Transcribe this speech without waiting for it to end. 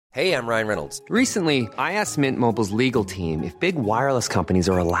Hey, I'm Ryan Reynolds. Recently, I asked Mint Mobile's legal team if big wireless companies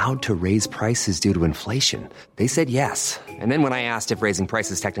are allowed to raise prices due to inflation. They said yes. And then when I asked if raising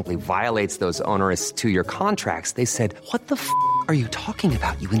prices technically violates those onerous two-year contracts, they said, "What the f*** are you talking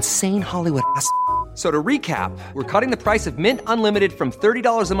about, you insane Hollywood ass?" So to recap, we're cutting the price of Mint Unlimited from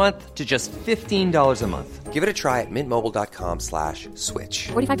 $30 a month to just $15 a month. Give it a try at mintmobile.com/switch.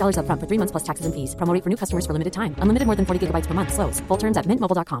 $45 up front for 3 months plus taxes and fees. Promo rate for new customers for limited time. Unlimited more than 40 gigabytes per month. Slows full terms at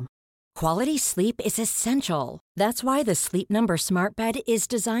mintmobile.com. Quality sleep is essential. That's why the Sleep Number Smart Bed is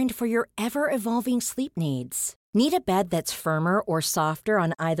designed for your ever-evolving sleep needs. Need a bed that's firmer or softer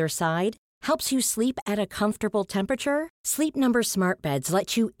on either side? Helps you sleep at a comfortable temperature? Sleep Number Smart Beds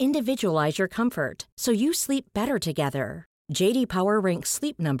let you individualize your comfort, so you sleep better together. J.D. Power ranks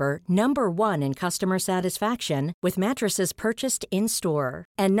Sleep Number number 1 in customer satisfaction with mattresses purchased in-store.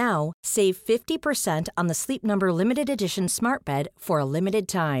 And now, save 50% on the Sleep Number Limited Edition Smart Bed for a limited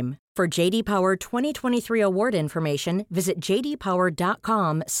time. For J.D. Power 2023 award information, visit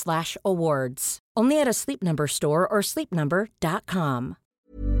jdpower.com/awards. Only at a Sleep Number store or sleepnumber.com.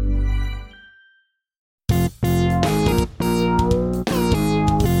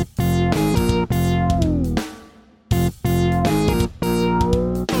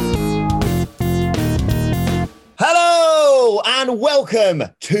 Hello and welcome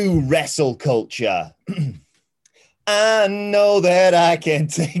to Wrestle Culture. I know that I can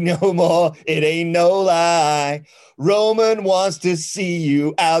take no more. It ain't no lie. Roman wants to see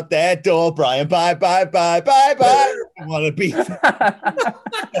you out that door. Brian, bye. I want to be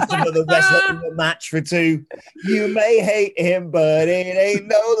that's another wrestling match for two. You may hate him, but it ain't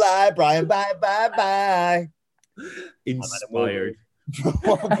no lie. Brian, bye. Inspired.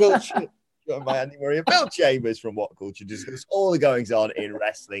 Joined by Andy Murray and Bill Chambers from What Culture, discuss all the goings on in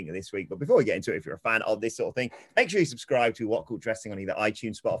wrestling this week. But before we get into it, if you're a fan of this sort of thing, make sure you subscribe to What Culture Wrestling on either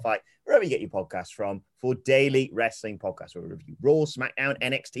iTunes, Spotify, wherever you get your podcasts from, for daily wrestling podcasts where we review Raw, SmackDown,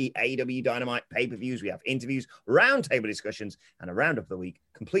 NXT, AEW, Dynamite, pay-per-views. We have interviews, roundtable discussions, and a roundup of the week,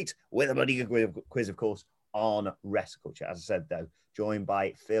 complete with a bloody quiz, of course, on Wrestle Culture. As I said, though, joined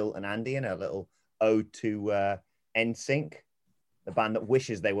by Phil and Andy and a little ode to NSYNC. The band that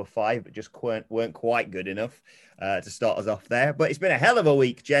wishes they were 5, but just weren't quite good enough to start us off there. But it's been a hell of a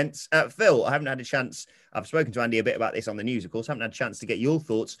week, gents. Phil, I haven't had a chance. I've spoken to Andy a bit about this on the news, of course. I haven't had a chance to get your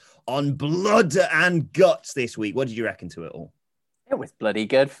thoughts on Blood and Guts this week. What did you reckon to it all? It was bloody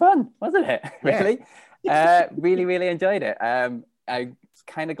good fun, wasn't it? Really? Really enjoyed it. I was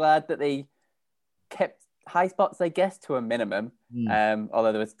kind of glad that they kept high spots, I guess, to a minimum.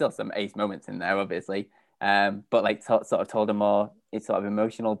 Although there was still some ace moments in there, obviously. But like sort of told a more sort of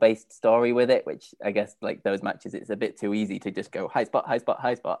emotional based story with it, which I guess like those matches, it's a bit too easy to just go high spot.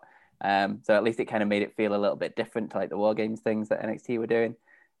 So at least it kind of made it feel a little bit different to like the War Games things that NXT were doing.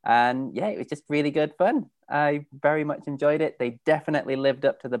 And yeah, it was just really good fun. I very much enjoyed it. They definitely lived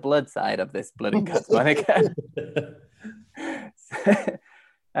up to the blood side of this Blood and Guts moniker.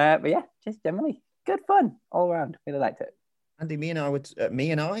 But yeah, just generally good fun all around. Really liked it. Andy, me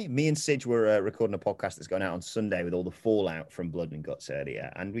and Sidge were recording a podcast that's going out on Sunday with all the fallout from Blood and Guts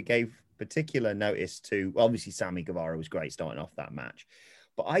earlier. And we gave particular notice to, obviously, Sammy Guevara was great starting off that match.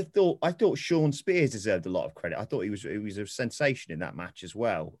 But I thought Sean Spears deserved a lot of credit. I thought he was a sensation in that match as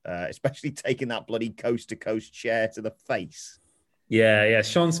well, especially taking that bloody coast-to-coast chair to the face. Yeah.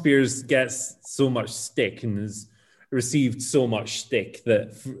 Sean Spears gets so much stick and has received so much stick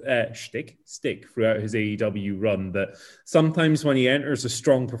throughout his AEW run that sometimes when he enters a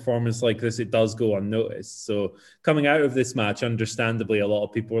strong performance like this, it does go unnoticed. So coming out of this match, understandably, a lot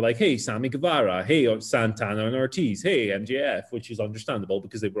of people were like, hey, Sammy Guevara, hey, Santana and Ortiz, hey, MJF, which is understandable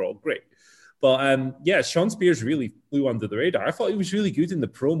because they were all great. But Sean Spears really flew under the radar. I thought he was really good in the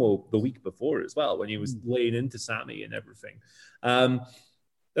promo the week before as well when he was laying into Sammy and everything.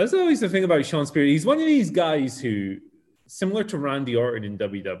 That's always the thing about Sean Spears. He's one of these guys who, similar to Randy Orton in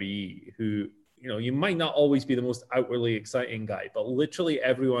WWE, who, you know, you might not always be the most outwardly exciting guy, but literally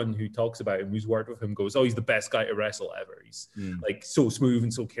everyone who talks about him, who's worked with him, goes, oh, he's the best guy to wrestle ever. He's like so smooth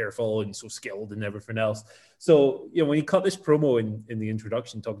and so careful and so skilled and everything else. So, you know, when he cut this promo in the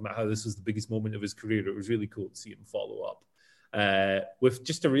introduction, talking about how this was the biggest moment of his career, it was really cool to see him follow up with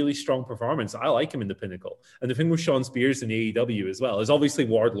just a really strong performance. I like him in the Pinnacle. And the thing with Sean Spears in AEW as well is obviously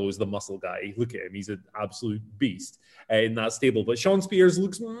Wardlow is the muscle guy. Look at him. He's an absolute beast in that stable. But Sean Spears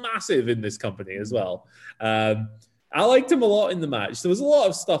looks massive in this company as well. I liked him a lot in the match. There was a lot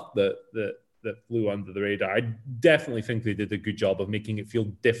of stuff that flew under the radar. I definitely think they did a good job of making it feel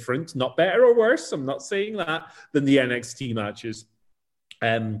different, not better or worse. I'm not saying that, than the NXT matches.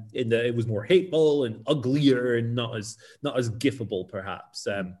 In that it was more hateful and uglier and not as gifable, perhaps.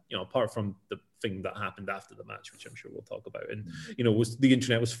 Apart from the thing that happened after the match, which I'm sure we'll talk about. And the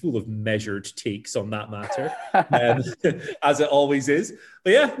internet was full of measured takes on that matter, as it always is.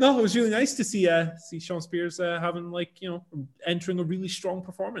 But yeah, no, it was really nice to see Shawn Spears having entering a really strong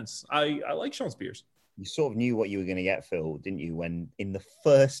performance. I like Shawn Spears. You sort of knew what you were going to get, Phil, didn't you? When in the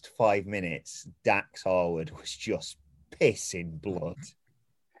first 5 minutes, Dax Harwood was just pissing blood.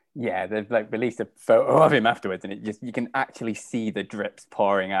 Yeah, they've released a photo of him afterwards, and you can actually see the drips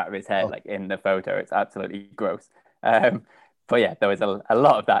pouring out of his head, in the photo. It's absolutely gross. But yeah, there was a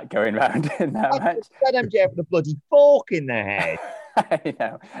lot of that going around in that match. MJF with a bloody fork in their head. I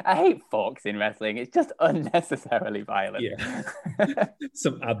know. I hate forks in wrestling. It's just unnecessarily violent. Yeah.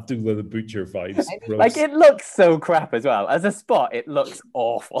 Some Abdullah the Butcher vibes. It looks so crap as well. As a spot, it looks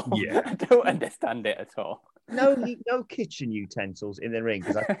awful. Yeah. I don't understand it at all. No kitchen utensils in the ring,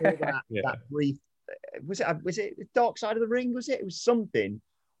 because I saw that brief. Was it Dark Side of the Ring? Was it? It was something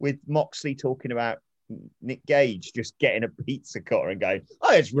with Moxley talking about Nick Gage just getting a pizza cutter and going,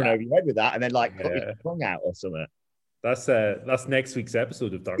 "I just run over your head with that," and then cut his tongue out or something. That's next week's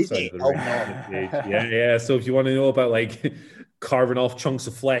episode of Dark Side of the Ring. No. Yeah. So if you want to know about carving off chunks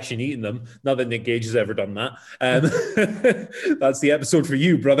of flesh and eating them, not that Nick Gage has ever done that, that's the episode for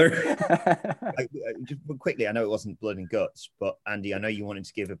you, brother. Just quickly, I know it wasn't blood and guts, but Andy, I know you wanted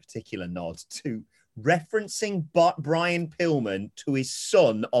to give a particular nod to referencing Brian Pillman to his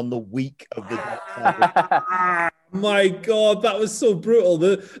son on the week of the. My God, that was so brutal.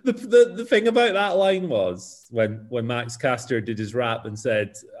 The thing about that line was when Max Caster did his rap and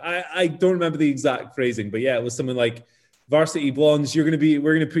said, I don't remember the exact phrasing, but yeah, it was something like, Varsity Blondes, we're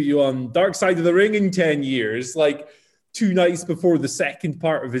going to put you on Dark Side of the Ring in 10 years. 2 nights before the second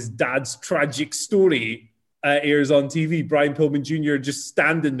part of his dad's tragic story airs on TV, Brian Pillman Jr. just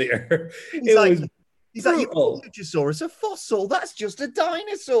standing there. He's like, Luchasaurus, a fossil. That's just a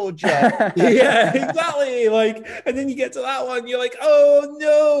dinosaur, Jeff. Yeah, exactly. And then you get to that one, you're like, oh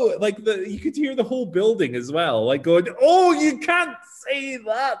no. You could hear the whole building as well, going, oh, you can't say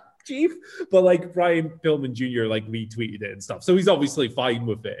that, Chief. But Brian Pillman Jr. retweeted it and stuff. So he's obviously fine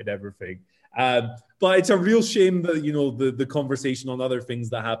with it and everything. But it's a real shame that, the conversation on other things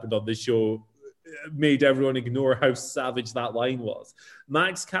that happened on this show made everyone ignore how savage that line was.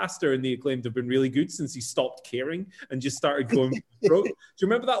 Max Caster and the Acclaimed have been really good since he stopped caring and just started going throat. Do you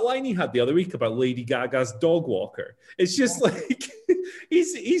remember that line he had the other week about Lady Gaga's dog walker? It's just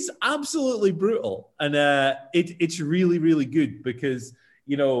he's absolutely brutal. And it's really, really good because,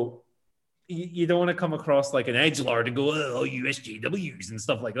 you don't want to come across like an edgelord and go, oh, you SJWs and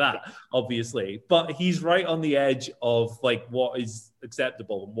stuff like that, obviously. But he's right on the edge of what is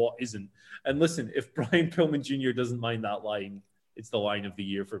acceptable and what isn't. And listen, if Brian Pillman Jr. doesn't mind that line, it's the line of the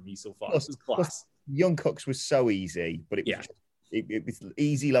year for me so far. It was class. Young Cooks was so easy, but it was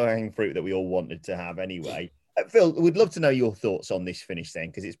easy low-hanging fruit that we all wanted to have anyway. Phil, we'd love to know your thoughts on this finish then,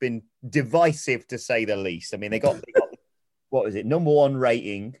 because it's been divisive to say the least. I mean, they got what was it, #1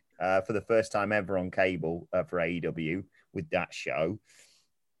 rating for the first time ever on cable for AEW with that show.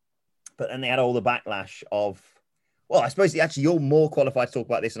 But then they had all the backlash of, well, I suppose actually you're more qualified to talk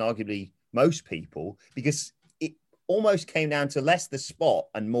about this than arguably most people, because it almost came down to less the spot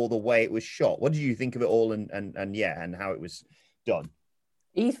and more the way it was shot. What did you think of it all and how it was done?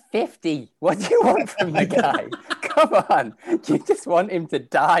 He's 50. What do you want from the guy? Come on. You just want him to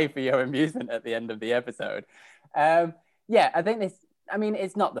die for your amusement at the end of the episode. I think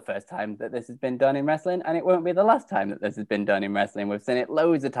it's not the first time that this has been done in wrestling, and it won't be the last time that this has been done in wrestling. We've seen it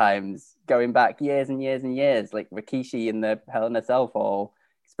loads of times, going back years and years and years, like Rikishi in the Hell in a Cell fall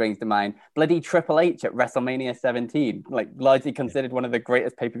springs to mind. Bloody Triple H at WrestleMania 17, largely considered one of the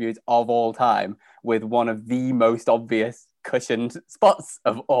greatest pay-per-views of all time, with one of the most obvious cushioned spots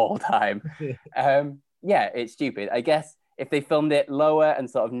of all time. It's stupid. I guess if they filmed it lower and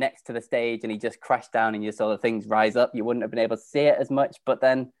sort of next to the stage and he just crashed down and you saw the things rise up, you wouldn't have been able to see it as much. But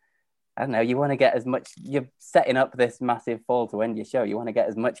then, I don't know, you want to get as much, you're setting up this massive fall to end your show. You want to get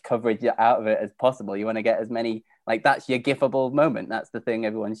as much coverage out of it as possible. You want to get as many, that's your gifable moment. That's the thing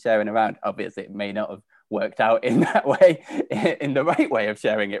everyone's sharing around. Obviously, it may not have worked out in that way, in the right way of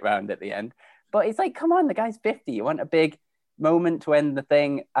sharing it around at the end. But it's come on, the guy's 50. You want a big moment to end the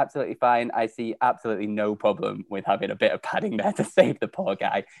thing, absolutely fine. I see absolutely no problem with having a bit of padding there to save the poor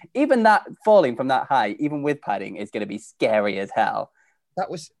guy. Even that falling from that high, even with padding, is going to be scary as hell.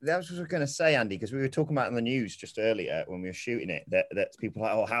 That was what I was going to say, Andy, because we were talking about in the news just earlier when we were shooting it, that people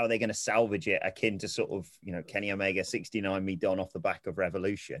are like, how are they going to salvage it, akin to sort of, Kenny Omega 69 me done off the back of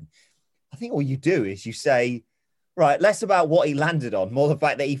Revolution. I think all you do is you say, Right, less about what he landed on, more the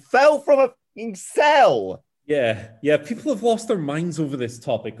fact that he fell from a fucking cell. Yeah. People have lost their minds over this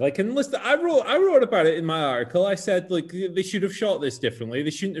topic. Like, and listen, I wrote about it in my article. I said, like, they should have shot this differently. They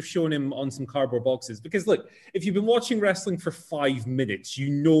shouldn't have shown him on some cardboard boxes because, look, if you've been watching wrestling for 5 minutes, you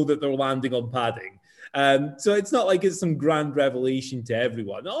know that they're landing on padding. So it's not like it's some grand revelation to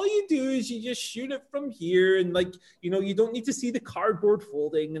everyone. All you do is you just shoot it from here, and like, you don't need to see the cardboard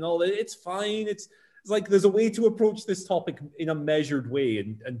folding and all that. It's fine. It's like there's a way to approach this topic in a measured way,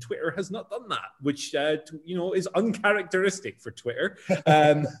 and Twitter has not done that, which is uncharacteristic for Twitter.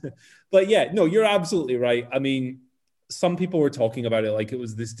 But yeah, no, you're absolutely right. I mean, some people were talking about it like it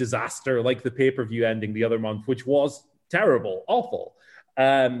was this disaster, like the pay-per-view ending the other month, which was terrible, awful.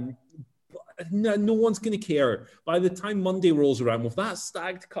 No one's going to care. By the time Monday rolls around with that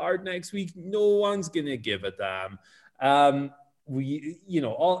stacked card next week, no one's going to give a damn.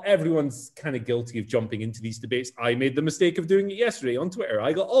 Everyone's kind of guilty of jumping into these debates. I made the mistake of doing it yesterday on Twitter.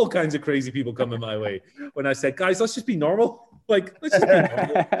 I got all kinds of crazy people coming my way when I said, guys, let's just be normal. Like, let's just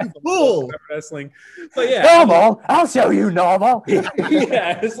be normal. Wrestling. But yeah. Normal? I'll show you normal.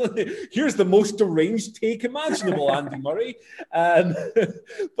 Yeah. Here's the most deranged take imaginable, Andy Murray.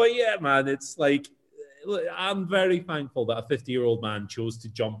 But yeah, man, it's like, I'm very thankful that a 50-year-old man chose to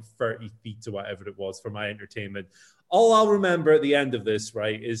jump 30 feet to whatever it was for my entertainment. All I'll remember at the end of this,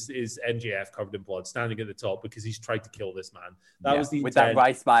 right, is MJF covered in blood, standing at the top because he's tried to kill this man. That was the with intent. that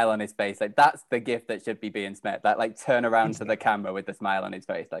wry smile on his face. Like, that's the gift that should be being smet. That, like, turn around to the camera with the smile on his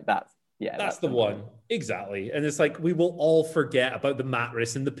face. Like, that's the one. Exactly. And it's like, we will all forget about the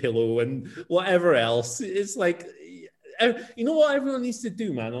mattress and the pillow and whatever else. It's like, you know what everyone needs to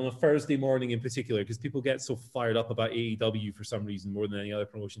do, man, on a Thursday morning in particular, because people get so fired up about AEW for some reason more than any other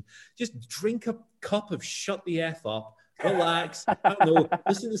promotion. Just drink a cup of shut the F up, relax, I don't know,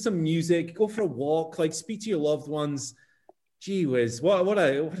 listen to some music, go for a walk, like speak to your loved ones. Gee whiz,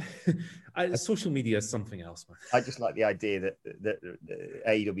 social media is something else, man. I just like the idea that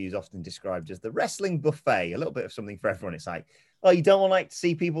AEW is often described as the wrestling buffet, a little bit of something for everyone. It's like, oh, you don't want to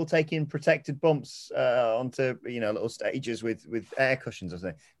see people taking protected bumps onto little stages with air cushions or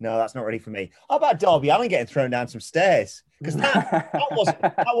something. No, that's not ready for me. How about Darby Allin getting thrown down some stairs? Because that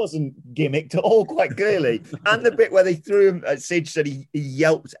wasn't gimmicked at all, quite clearly. And the bit where they threw him, Sid said he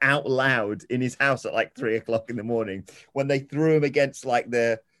yelped out loud in his house at like 3:00 in the morning when they threw him against like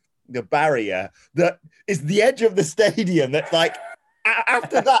the barrier that is the edge of the stadium. That's like,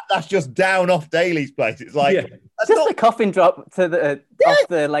 after that, that's just down off Daly's place. It's like, that's just a coffin drop to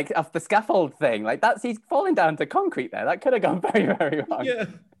off the scaffold thing. Like, he's falling down to concrete there. That could have gone very, very wrong. Yeah.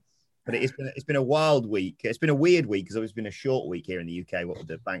 But it's been a wild week. It's been a weird week because it's been a short week here in the UK. What with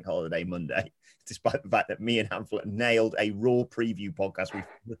the bank holiday Monday, despite the fact that me and Hamlet nailed a Raw preview podcast we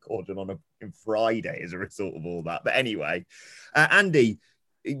recorded on Friday as a result of all that. But anyway, Andy,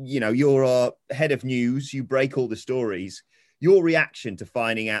 you're our head of news. You break all the stories. Your reaction to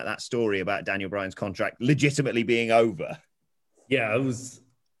finding out that story about Daniel Bryan's contract legitimately being over? Yeah,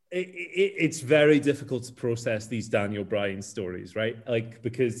 it's very difficult to process these Daniel Bryan stories, right? Like,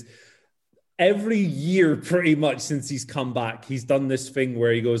 because every year, pretty much since he's come back, he's done this thing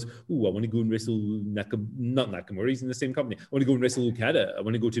where he goes, "Ooh, I want to go and wrestle not Nakamura. He's in the same company. I want to go and wrestle Okada. I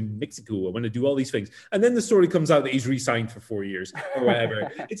want to go to Mexico. I want to do all these things." And then the story comes out that he's re-signed for 4 years or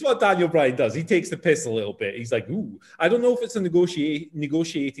whatever. It's what Daniel Bryan does. He takes the piss a little bit. He's like, "Ooh, I don't know if it's a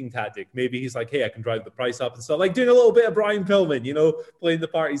negotiating tactic. Maybe he's like, hey, I can drive the price up and stuff." Like doing a little bit of Brian Pillman, playing the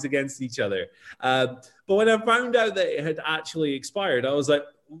parties against each other. But when I found out that it had actually expired, I was like,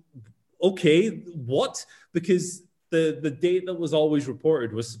 okay, what? Because the date that was always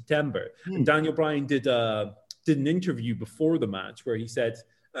reported was September. And Daniel Bryan did an interview before the match where he said,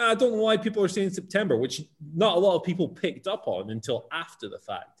 I don't know why people are saying September, which not a lot of people picked up on until after the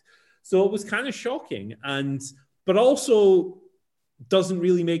fact. So it was kind of shocking. But also doesn't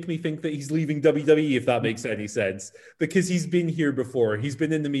really make me think that he's leaving WWE, if that makes any sense, because he's been here before. He's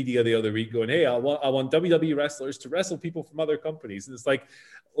been in the media the other week going, hey, I want WWE wrestlers to wrestle people from other companies. And it's like,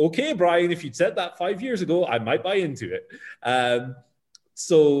 okay, Brian, if you'd said that 5 years ago, I might buy into it.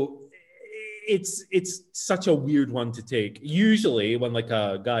 So it's such a weird one to take. Usually when like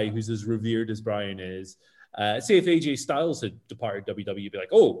a guy who's as revered as Brian is, say if AJ Styles had departed WWE, you'd be like,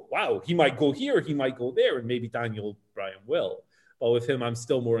 oh, wow, he might go here, he might go there, and maybe Daniel Bryan will. But with him, I'm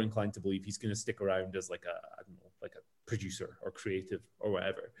still more inclined to believe he's going to stick around as like a producer or creative or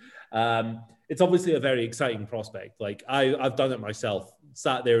whatever. It's obviously a very exciting prospect. Like I've done it myself,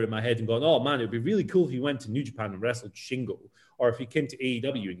 sat there in my head and gone, oh man, it'd be really cool if he went to New Japan and wrestled Shingo, or if he came to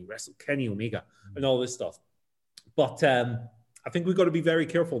AEW and he wrestled Kenny Omega and all this stuff. But I think we've got to be very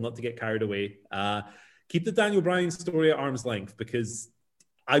careful not to get carried away. keep the Daniel Bryan story at arm's length, because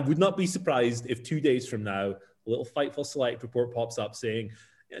I would not be surprised if 2 days from now, a little Fightful Select report pops up saying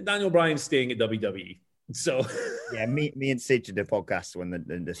Daniel Bryan's staying at WWE. So yeah, me and Sid did a podcast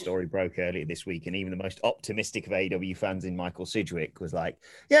when the story broke earlier this week, and even the most optimistic of AEW fans in Michael Sidgwick was like,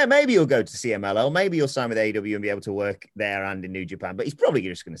 yeah, maybe he'll go to CMLL, maybe he'll sign with AEW and be able to work there and in New Japan, but he's probably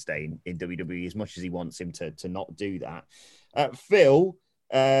just going to stay in WWE as much as he wants him to not do that. Phil,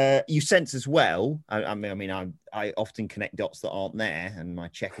 you sense as well, I often connect dots that aren't there, and my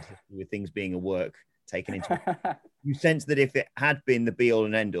checkered history with things being a work taken into it. You sense that if it had been the be all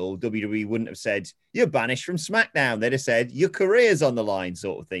and end all, WWE wouldn't have said, you're banished from SmackDown. They'd have said, your career's on the line,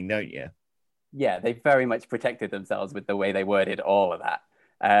 sort of thing, don't you? Yeah, they very much protected themselves with the way they worded all of that,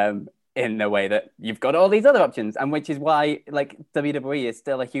 in a way that you've got all these other options, and which is why like WWE is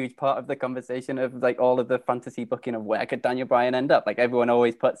still a huge part of the conversation of like all of the fantasy booking of where could Daniel Bryan end up. Like everyone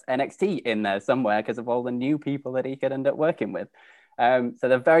always puts NXT in there somewhere because of all the new people that he could end up working with. So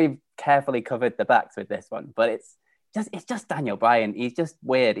they've very carefully covered the backs with this one, but it's just Daniel Bryan. He's just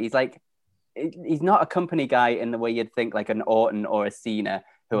weird. He's not a company guy in the way you'd think like an Orton or a Cena,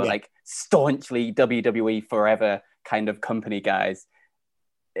 who are like staunchly WWE forever kind of company guys.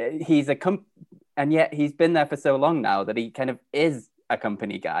 He's and yet he's been there for so long now that he kind of is a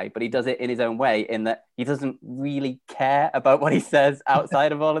company guy, but he does it in his own way, in that he doesn't really care about what he says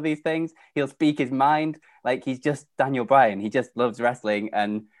outside of all of these things. He'll speak his mind. Like, he's just Daniel Bryan. He just loves wrestling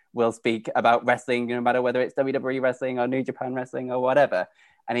and will speak about wrestling, no matter whether it's WWE wrestling or New Japan wrestling or whatever.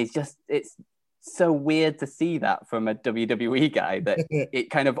 And it's so weird to see that from a WWE guy, that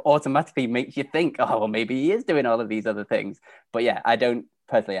it kind of automatically makes you think, oh, well, maybe he is doing all of these other things. But yeah, I don't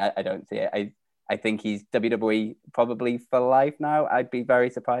see it. I think he's WWE probably for life now. I'd be very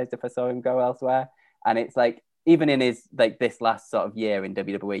surprised if I saw him go elsewhere. And it's like, even in his like this last sort of year in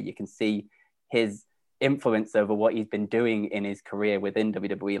WWE, you can see his influence over what he's been doing in his career within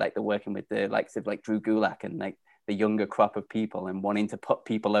WWE, like the working with the likes of like Drew Gulak and like the younger crop of people, and wanting to put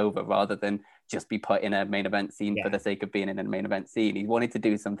people over rather than just be put in a main event scene for the sake of being in a main event scene. He wanted to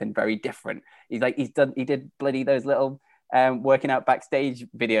do something very different. He did bloody those little working out backstage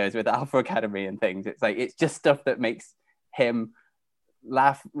videos with the Alpha Academy and things. It's like, it's just stuff that makes him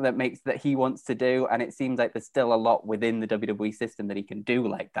laugh, that he wants to do. And it seems like there's still a lot within the WWE system that he can do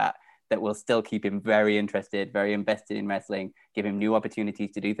like that will still keep him very interested, very invested in wrestling, give him new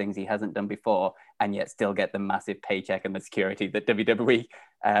opportunities to do things he hasn't done before, and yet still get the massive paycheck and the security that WWE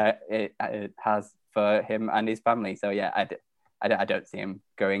has for him and his family. So yeah, I don't see him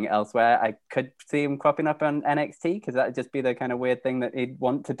going elsewhere. I could see him cropping up on NXT, because that would just be the kind of weird thing that he'd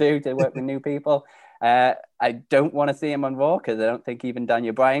want to do, to work with new people. I don't want to see him on Raw, because I don't think even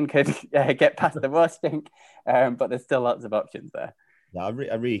Daniel Bryan could get past the Raw stink. But there's still lots of options there. Yeah, I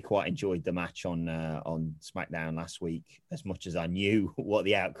really quite enjoyed the match on SmackDown last week, as much as I knew what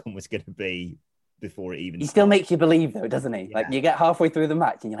the outcome was going to be before it even He started. still makes you believe, though, doesn't he? Yeah. Like, you get halfway through the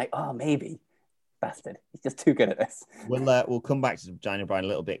match and you're like, oh, maybe. Bastard. He's just too good at this. We'll come back to Daniel Bryan a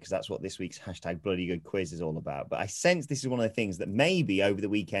little bit, because that's what this week's #BloodyGood quiz is all about. But I sense this is one of the things that maybe over the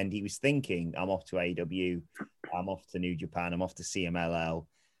weekend he was thinking, I'm off to AEW, I'm off to New Japan, I'm off to CMLL.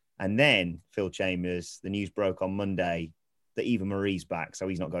 And then Phil Chambers, the news broke on Monday that Eva Marie's back, so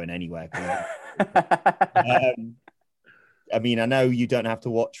he's not going anywhere. I mean, I know you don't have to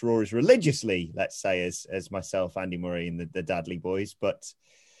watch Raw as religiously, let's say, as myself, Andy Murray, and the Dudley boys, but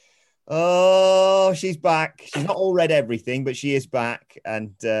oh, she's back. She's not all read everything, but she is back.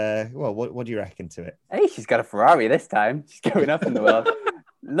 And well, what do you reckon to it? Hey, she's got a Ferrari this time. She's going up in the world.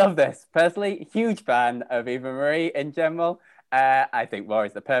 Love this. Personally, huge fan of Eva Marie in general. I think Raw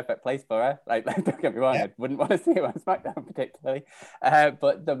is the perfect place for her. Like, don't get me wrong, I wouldn't want to see her on SmackDown particularly.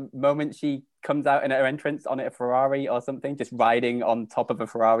 But the moment she comes out in her entrance on a Ferrari or something, just riding on top of a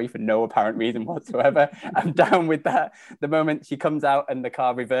Ferrari for no apparent reason whatsoever, I'm down with that. The moment she comes out and the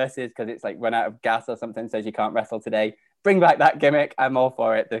car reverses because it's like run out of gas or something, says you can't wrestle today, bring back that gimmick. I'm all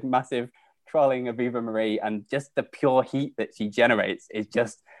for it. The massive trolling of Eva Marie and just the pure heat that she generates is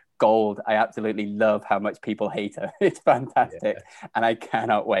just gold. I absolutely love how much people hate her. It's fantastic. And I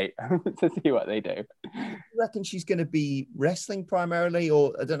cannot wait to see what they do. You reckon she's going to be wrestling primarily?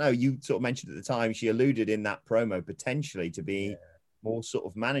 Or I don't know, you sort of mentioned at the time, she alluded in that promo potentially to be more sort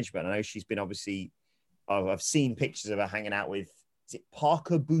of management. I know she's been obviously, I've seen pictures of her hanging out with, is it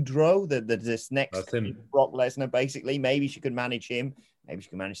Parker Boudreaux, this next Brock Lesnar, basically. Maybe she could manage him. Maybe she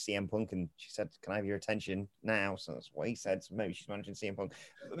can manage CM Punk. And she said, can I have your attention now? So that's what he said. So maybe she's managing CM Punk.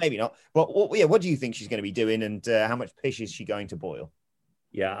 But maybe not. But what do you think she's going to be doing? And how much piss is she going to boil?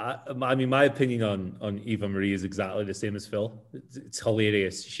 Yeah, I mean, my opinion on Eva Marie is exactly the same as Phil. It's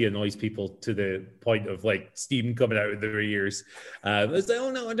hilarious. She annoys people to the point of like steam coming out of their ears. It's like,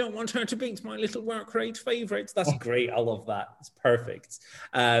 oh no, I don't want her to beat my little work rate favorites. That's great. I love that. It's perfect.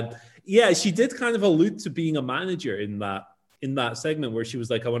 Yeah, she did kind of allude to being a manager in that segment where she was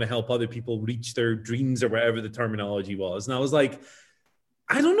like, I want to help other people reach their dreams or whatever the terminology was. And I was like,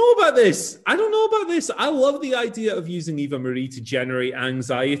 I don't know about this. I love the idea of using Eva Marie to generate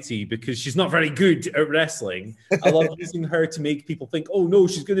anxiety because she's not very good at wrestling. I love using her to make people think, oh no,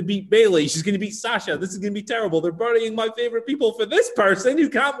 she's going to beat Bayley. She's going to beat Sasha. This is going to be terrible. They're burying my favorite people for this person who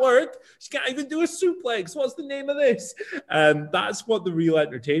can't work. She can't even do a suplex. What's the name of this? That's what the real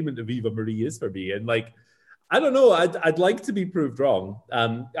entertainment of Eva Marie is for me. And like, I don't know. I'd like to be proved wrong.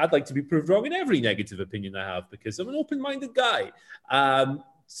 I'd like to be proved wrong in every negative opinion I have because I'm an open-minded guy.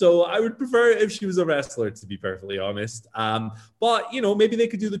 So I would prefer if she was a wrestler, to be perfectly honest. But, you know, maybe they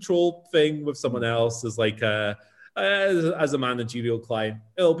could do the troll thing with someone else as like as a managerial client.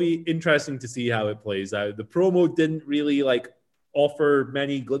 It'll be interesting to see how it plays out. The promo didn't really like offer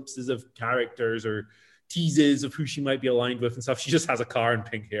many glimpses of characters or teases of who she might be aligned with and stuff. She just has a car and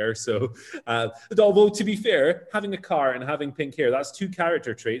pink hair. So, although to be fair, having a car and having pink hair, that's 2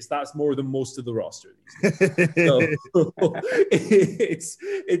 character traits. That's more than most of the roster. So,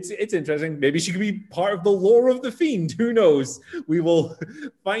 it's interesting. Maybe she could be part of the lore of the Fiend. Who knows? We will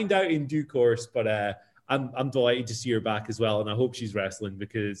find out in due course. But I'm delighted to see her back as well, and I hope she's wrestling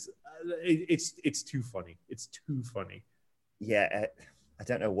because it's too funny. It's too funny. Yeah. I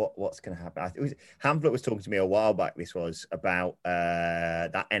don't know what's going to happen. Hamlet was talking to me a while back. This was about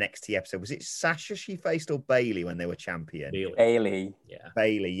that NXT episode. Was it Sasha she faced or Bayley when they were champion? Bayley. Yeah.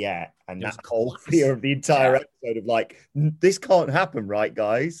 Bayley, yeah. And that whole fear of the entire episode of like, this can't happen, right,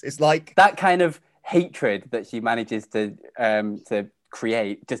 guys? It's like... That kind of hatred that she manages to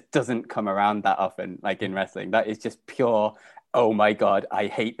create just doesn't come around that often, like in wrestling. That is just pure, oh my God, I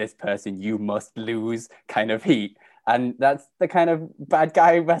hate this person. You must lose kind of heat. And that's the kind of bad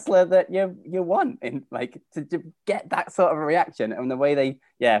guy wrestler that you want in like to get that sort of a reaction. And the way they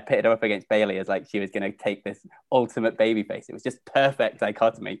pitted her up against Bayley is like she was going to take this ultimate babyface. It was just perfect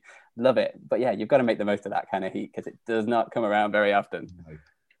dichotomy. Love it. But yeah, you've got to make the most of that kind of heat because it does not come around very often.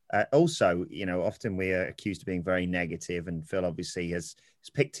 Also, you know, often we are accused of being very negative, and Phil obviously has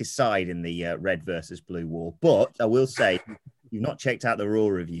picked his side in the red versus blue war. But I will say, if you've not checked out the Raw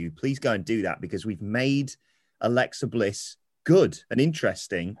review, please go and do that because we've made Alexa Bliss good and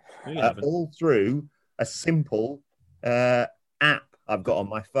interesting all through a simple app I've got on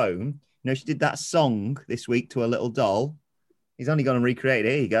my phone. You know, she did that song this week to a little doll. He's only gone and recreated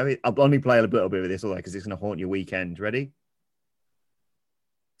it. Here you go. I'll only play a little bit of this because it's going to haunt your weekend. Ready?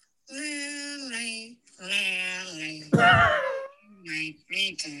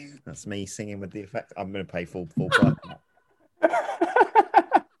 That's me singing with the effect. I'm going to pay full price.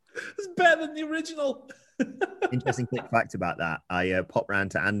 It's better than the original. Interesting quick fact about that. I popped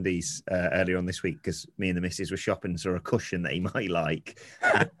round to Andy's earlier on this week because me and the missus were shopping and saw a cushion that he might like.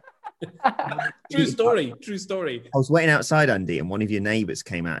 True story. I was waiting outside, Andy, and one of your neighbours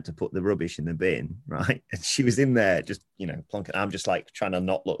came out to put the rubbish in the bin, right? And she was in there just, you know, plonking. I'm just like trying to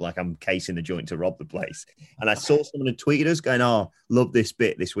not look like I'm casing the joint to rob the place. And I saw someone had tweeted us going, oh, love this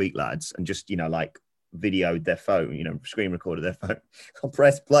bit this week, lads. And just, you know, like videoed their phone, you know, screen recorded their phone. I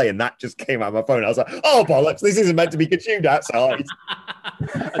pressed play and that just came out of my phone. I was like, oh, bollocks, this isn't meant to be consumed outside.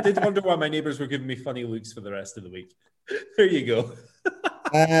 I did wonder why my neighbours were giving me funny looks for the rest of the week. There you go.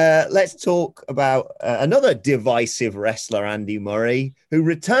 Let's talk about another divisive wrestler, Andy Murray, who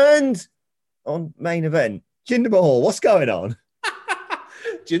returned on main event. Jinder Mahal, what's going on?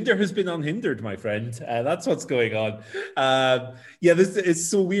 Jinder has been unhindered, my friend. That's what's going on. This is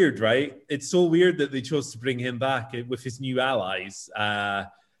so weird, right? It's so weird that they chose to bring him back with his new allies.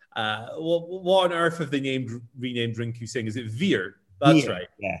 What on earth have they renamed Rinku Singh? Is it Veer? That's right.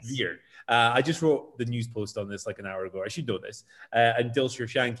 Yes. Veer. I just wrote the news post on this like an hour ago. I should know this. And Dilsher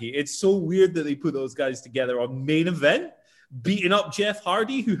Shanky. It's so weird that they put those guys together on main event, beating up Jeff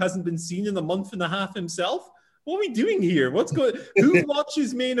Hardy, who hasn't been seen in a month and a half himself. What are we doing here? Who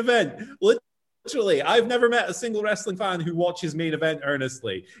watches main event? Literally, I've never met a single wrestling fan who watches main event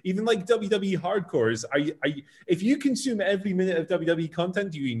earnestly. Even like WWE hardcores. If you consume every minute of WWE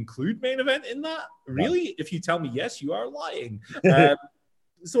content, do you include main event in that? Really? No. If you tell me yes, you are lying.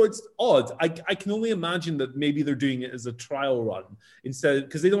 So it's odd. I can only imagine that maybe they're doing it as a trial run instead,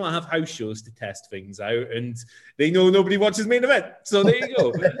 because they don't have house shows to test things out, and they know nobody watches main event. So there you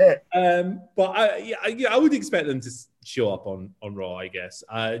go. But I would expect them to show up on Raw, I guess.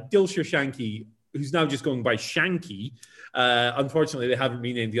 Dilsher Shanky who's now just going by Shanky. Unfortunately, they haven't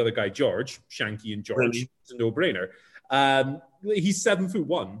renamed the other guy George. Shanky and George. Really? It's a no-brainer. He's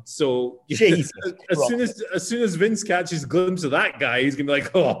 7'1", so as soon as Vince catches a glimpse of that guy, he's gonna be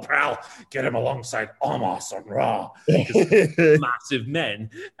like, "Oh, pal, get him alongside Omos and Raw." Massive men.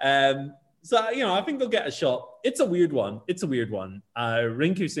 So I think they'll get a shot. It's a weird one.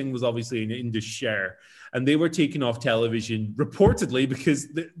 Rinku Singh was obviously an Indus Sher, and they were taken off television reportedly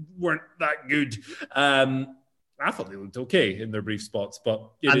because they weren't that good. I thought they looked okay in their brief spots, but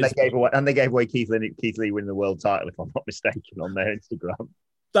they gave away Keith Lee winning the world title, if I'm not mistaken, on their Instagram.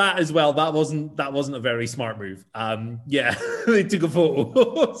 That as well. That wasn't a very smart move. They took a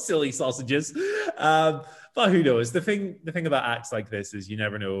photo. Silly sausages. But who knows? The thing about acts like this is you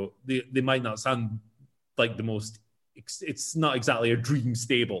never know. They might not sound like the most. It's not exactly a dream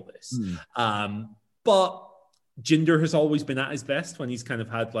stable. This, but Jinder has always been at his best when he's kind of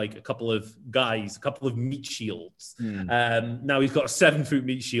had like a couple of meat shields. Now he's got a 7-foot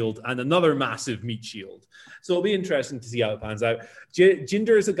meat shield and another massive meat shield. So it'll be interesting to see how it pans out.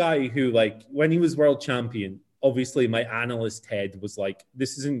 Jinder is a guy who, like, when he was world champion, obviously my analyst head was like,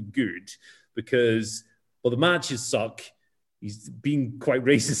 this isn't good because, well, the matches suck. He's been quite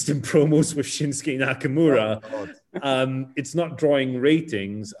racist in promos with Shinsuke Nakamura. It's not drawing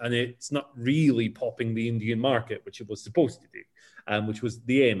ratings, and it's not really popping the Indian market, which it was supposed to do, which was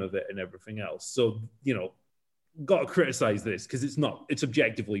the aim of it and everything else. So, got to criticize this because it's not. It's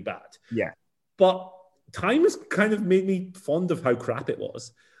objectively bad. Yeah. But time has kind of made me fond of how crap it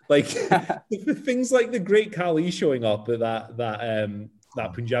was. Like, things like the Great Khali showing up at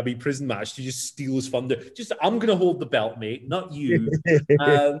that Punjabi prison match to just steal his thunder. I'm going to hold the belt, mate, not you.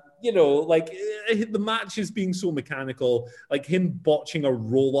 The match is being so mechanical, like him botching a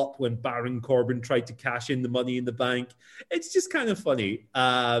roll-up when Baron Corbin tried to cash in the Money in the Bank. It's just kind of funny.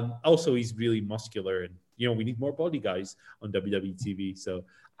 Also, he's really muscular, and, we need more body guys on WWE TV. So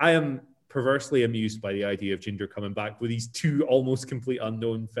I am perversely amused by the idea of Jinder coming back with these two almost complete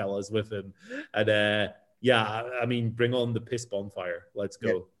unknown fellas with him. And, I mean, bring on the piss bonfire. Let's go.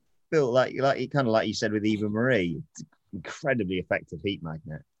 Yeah. Phil, like you said with Eva Marie, it's incredibly effective heat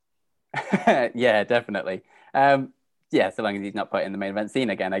magnet. Yeah, definitely. So long as he's not put in the main event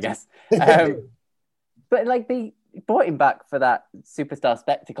scene again, I guess. But like they brought him back for that Superstar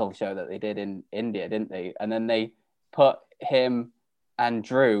Spectacle show that they did in India, didn't they? And then they put him and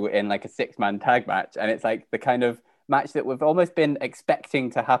Drew in like a 6-man tag match, and it's like the kind of match that we've almost been expecting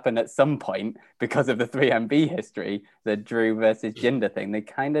to happen at some point because of the 3MB history, the Drew versus Jinder thing. They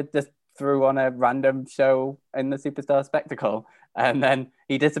kind of just threw on a random show in the Superstar Spectacle, and then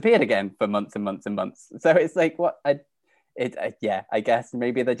he disappeared again for months and months and months. So it's like, I guess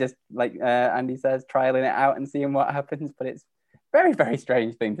maybe they're just, like Andy says, trialing it out and seeing what happens, but it's very, very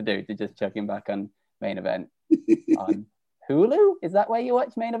strange thing to do, to just chuck him back on main event on Hulu. Is that where you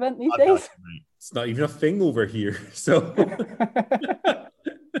watch main event these days? It's not even a thing over here. So I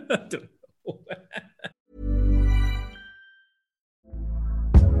don't know.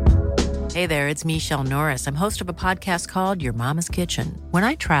 Hey there, it's Michelle Norris. I'm host of a podcast called Your Mama's Kitchen. When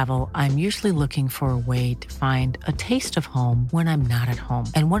I travel, I'm usually looking for a way to find a taste of home when I'm not at home.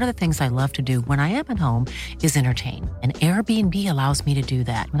 And one of the things I love to do when I am at home is entertain. And Airbnb allows me to do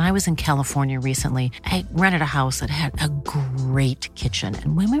that. When I was in California recently, I rented a house that had a great kitchen.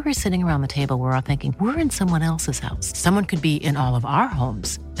 And when we were sitting around the table, we were all thinking, we're in someone else's house. Someone could be in all of our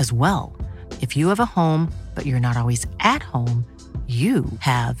homes as well. If you have a home, but you're not always at home, you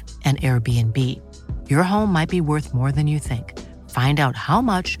have an Airbnb. Your home might be worth more than you think. Find out how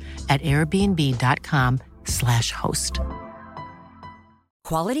much at airbnb.com/host.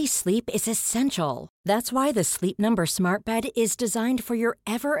 Quality sleep is essential. That's why the Sleep Number Smart Bed is designed for your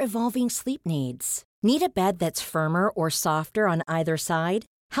ever-evolving sleep needs. Need a bed that's firmer or softer on either side?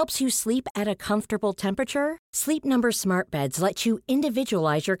 Helps you sleep at a comfortable temperature? Sleep Number Smart Beds let you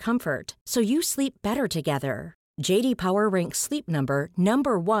individualize your comfort, so you sleep better together. J.D. Power ranks Sleep Number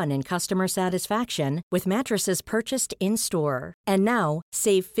number 1 in customer satisfaction with mattresses purchased in-store. And now,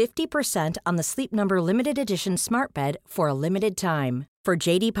 save 50% on the Sleep Number Limited Edition Smart Bed for a limited time. For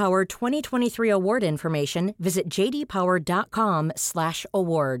J.D. Power 2023 award information, visit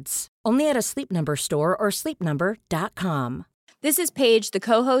jdpower.com/awards. Only at a Sleep Number store or sleepnumber.com. This is Paige, the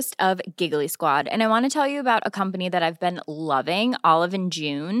co-host of Giggly Squad, and I want to tell you about a company that I've been loving, Olive &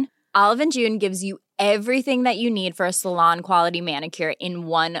 June. Olive & June gives you everything that you need for a salon-quality manicure in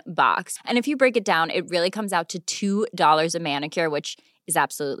one box. And if you break it down, it really comes out to $2 a manicure, which is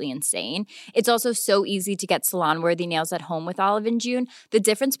absolutely insane. It's also so easy to get salon-worthy nails at home with Olive & June. The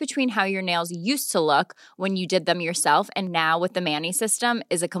difference between how your nails used to look when you did them yourself and now with the Mani system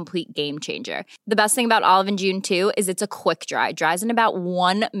is a complete game changer. The best thing about Olive & June, too, is it's a quick dry. Dries in about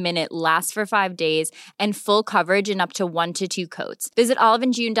 1 minute, lasts for 5 days, and full coverage in up to 1 to 2 coats. Visit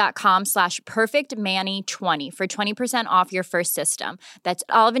oliveandjune.com/perfectmani20 for 20% off your first system. That's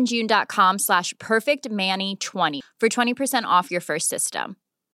oliveandjune.com/perfectmani20 for 20% off your first system.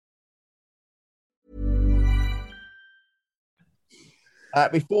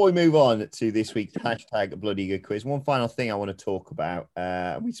 Before we move on to this week's hashtag Bloody Good Quiz, one final thing I want to talk about.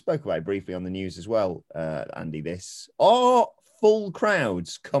 We spoke about it briefly on the news as well, Andy. Are full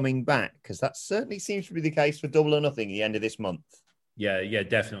crowds coming back? Because that certainly seems to be the case for Double or Nothing at the end of this month. Yeah,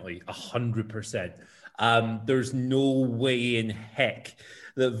 definitely. 100%. There's no way in heck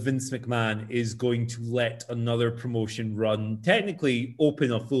that Vince McMahon is going to let another promotion run, technically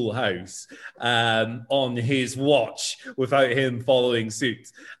open a full house on his watch without him following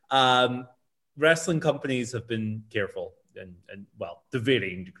suit. Wrestling companies have been careful and well, to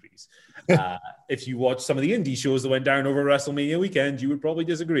varying degrees. If you watch some of the indie shows that went down over WrestleMania weekend, you would probably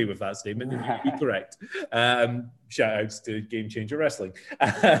disagree with that statement, and you'd be correct. Shout outs to Game Changer Wrestling.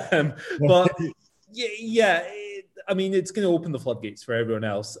 But yeah, I mean, it's going to open the floodgates for everyone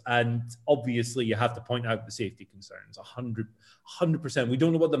else. And obviously, you have to point out the safety concerns, 100%. We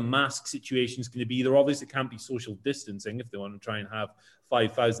don't know what the mask situation is going to be. There obviously can't be social distancing if they want to try and have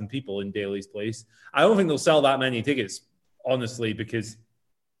 5,000 people in Daly's place. I don't think they'll sell that many tickets, honestly, because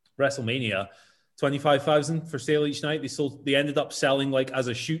WrestleMania, 25,000 for sale each night. They ended up selling, like, as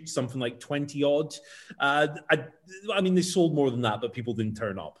a shoot, something like 20 odd. I mean, they sold more than that, but people didn't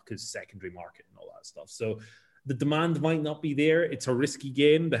turn up because secondary market and all that stuff. So the demand might not be there. It's a risky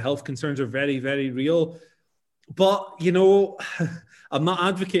game. The health concerns are very, very real. But, you know, I'm not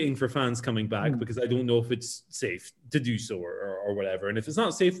advocating for fans coming back because I don't know if it's safe to do so or whatever. And if it's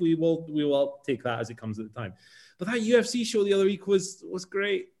not safe, we will take that as it comes at the time. But that UFC show the other week was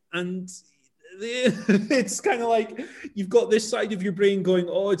great. And it's kind of like you've got this side of your brain going,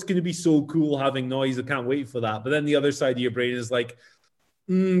 oh, it's going to be so cool having noise. I can't wait for that. But then the other side of your brain is like,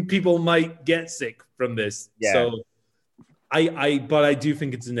 people might get sick from this. Yeah. So but I do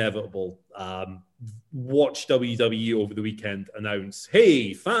think it's inevitable. Watch WWE over the weekend announce,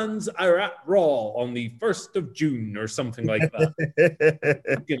 hey, fans are at Raw on the 1st of June or something like that.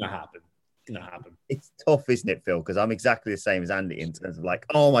 It's going to happen. It's tough, isn't it, Phil? Because I'm exactly the same as Andy in terms of like,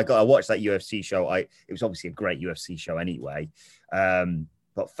 oh my God, I watched that UFC show. It was obviously a great UFC show anyway.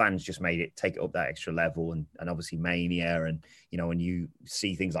 But fans just made it take it up that extra level, and obviously Mania, and you know, when you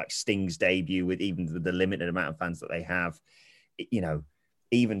see things like Sting's debut with even the limited amount of fans that they have, you know,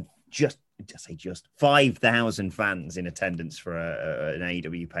 even just 5,000 fans in attendance for an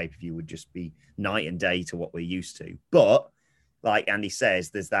AEW pay-per-view would just be night and day to what we're used to. But like Andy says,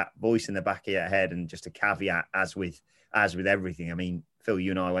 there's that voice in the back of your head, and just a caveat, as with everything. I mean, Phil,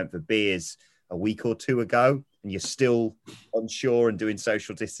 you and I went for beers a week or two ago, and you're still unsure and doing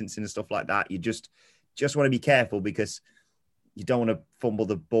social distancing and stuff like that. You just want to be careful because you don't want to fumble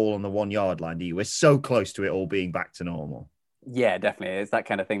the ball on the 1 yard line, do you? We're so close to it all being back to normal. Yeah, definitely. It's that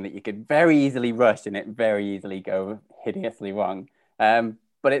kind of thing that you could very easily rush and it very easily go hideously wrong.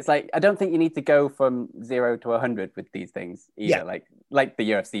 But it's like, I don't think you need to go from 0 to 100 with these things either. Yeah. Like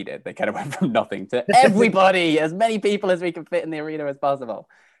the UFC did. They kind of went from nothing to everybody, as many people as we can fit in the arena as possible.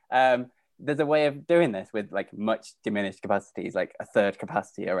 There's a way of doing this with like much diminished capacities, like a third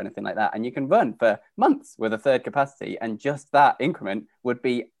capacity or anything like that. And you can run for months with a third capacity. And just that increment would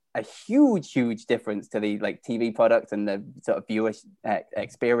be a huge, huge difference to the like TV product and the sort of viewer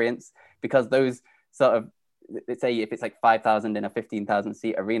experience, because those sort of, let's say if it's like 5,000 in a 15,000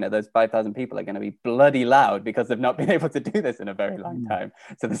 seat arena, those 5,000 people are going to be bloody loud because they've not been able to do this in a very long time.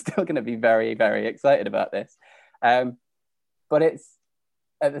 So they're still going to be very, very excited about this. But it's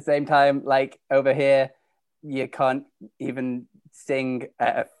at the same time, like over here, you can't even sing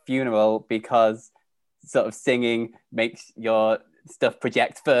at a funeral because sort of singing makes your stuff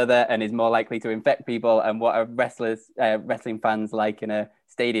project further and is more likely to infect people. And what are wrestling fans like in a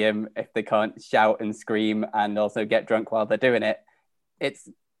stadium if they can't shout and scream and also get drunk while they're doing it? It's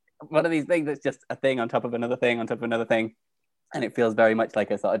one of these things that's just a thing on top of another thing on top of another thing. And it feels very much like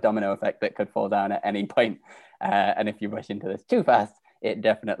a sort of domino effect that could fall down at any point. And if you rush into this too fast, it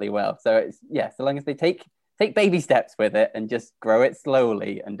definitely will. So it's, yeah, so long as they take baby steps with it and just grow it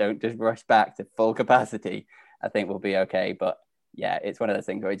slowly and don't just rush back to full capacity, I think we'll be okay. But yeah, it's one of those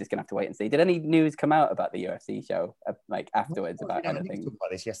things where we're just gonna have to wait and see. Did any news come out about the UFC show like afterwards about anything? You talked about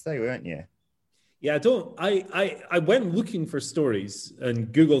this yesterday, weren't you? Yeah, I went looking for stories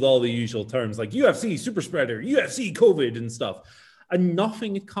and Googled all the usual terms like UFC super spreader, UFC COVID and stuff, and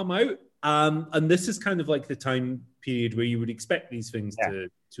nothing had come out. And this is kind of like the time period where you would expect these things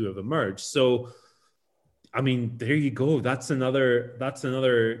to have emerged. So, I mean, there you go. That's another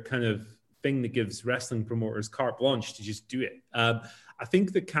kind of thing that gives wrestling promoters carte blanche to just do it. I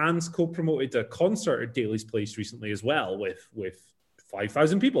think the Cans co-promoted a concert at Daly's Place recently as well with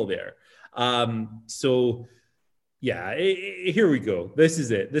 5,000 people there. So yeah, here we go. This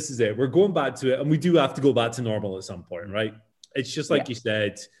is it. We're going back to it, and we do have to go back to normal at some point, right? It's just like you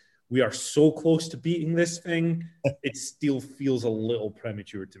said, we are so close to beating this thing. It still feels a little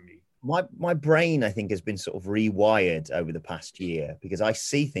premature to me. My brain, I think, has been sort of rewired over the past year because I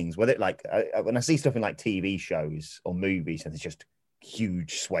see things, whether like when I see stuff in like TV shows or movies, and it's just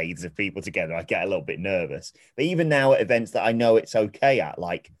huge swathes of people together, I get a little bit nervous. But even now at events that I know it's okay at,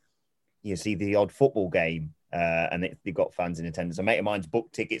 like you see the odd football game and they've got fans in attendance. A mate of mine's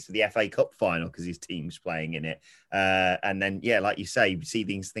booked tickets to the FA Cup final because his team's playing in it. And then, yeah, like you say, you see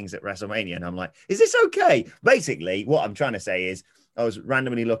these things at WrestleMania and I'm like, is this okay? Basically, what I'm trying to say is I was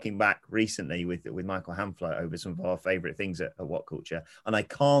randomly looking back recently with Michael Hamfler over some of our favorite things at What Culture. And I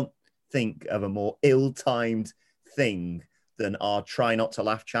can't think of a more ill-timed thing than our Try Not to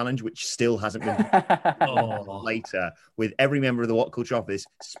Laugh challenge, which still hasn't been later, with every member of the What Culture office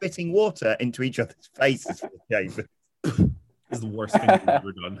spitting water into each other's faces. This is the worst thing we've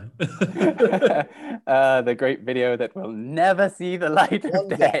ever done. The great video that will never see the light of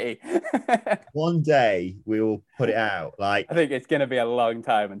day. One day we will put it out. Like, I think it's going to be a long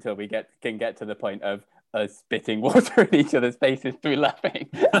time until we can get to the point of us spitting water in each other's faces through laughing,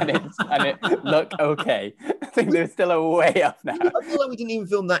 and it look okay. I think they're still a way off now. I feel like we didn't even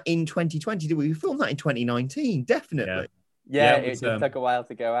film that in 2020, did we? We filmed that in 2019, definitely. Yeah, it just took a while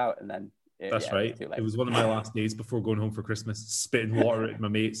to go out, and then that's right. It was one of my last days before going home for Christmas, spitting water at my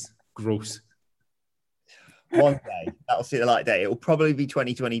mates. Gross. One day that'll see the light of day. It will probably be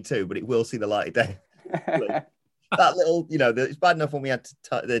 2022, but it will see the light of day. That little, it's bad enough when we had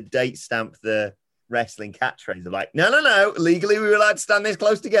to the date stamp the wrestling catchphrase of like, no, legally we were allowed to stand this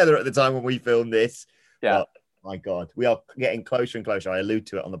close together at the time when we filmed this. Yeah. But, my God, we are getting closer and closer. I allude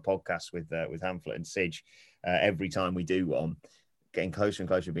to it on the podcast with Hamflet and Sidge every time we do one. Getting closer and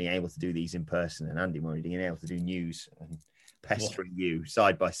closer to being able to do these in person, and Andy Murray being able to do news and pestering you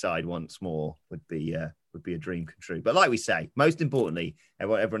side by side once more would be a dream come true. But like we say, most importantly,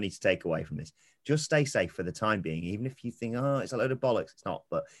 everyone needs to take away from this: just stay safe for the time being. Even if you think, it's a load of bollocks, it's not.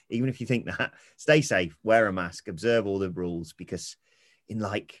 But even if you think that, stay safe, wear a mask, observe all the rules, because in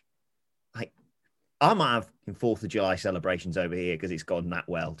like I might have in 4th of July celebrations over here because it's gone that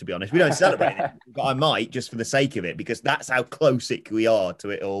well, to be honest. We don't celebrate it, but I might just for the sake of it, because that's how close we are to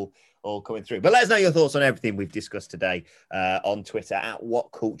it all coming through. But let us know your thoughts on everything we've discussed today on Twitter at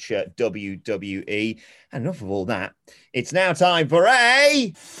WhatCultureWWE. And enough of all that. It's now time for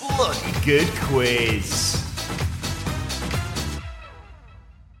a bloody good quiz.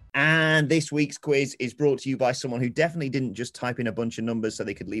 And this week's quiz is brought to you by someone who definitely didn't just type in a bunch of numbers so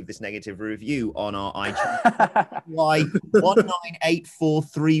they could leave this negative review on our iTunes. Why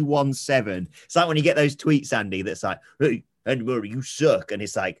 1984317. It's like when you get those tweets, Andy, that's like, hey, Andy Murray, you suck. And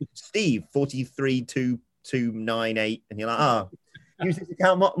it's like, Steve, 432298. And you're like, use this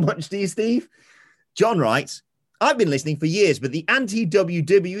account much, do you, Steve? John writes, I've been listening for years, but the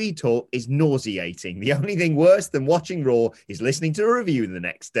anti-WWE talk is nauseating. The only thing worse than watching Raw is listening to a review the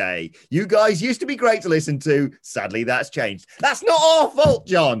next day. You guys used to be great to listen to. Sadly, that's changed. That's not our fault,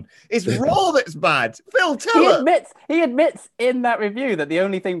 John. It's Raw that's bad. Phil, tell us. He admits in that review that the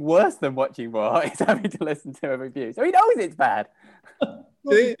only thing worse than watching Raw is having to listen to a review. So he knows it's bad.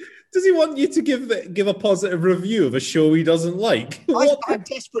 Does he want you to give a positive review of a show he doesn't like? I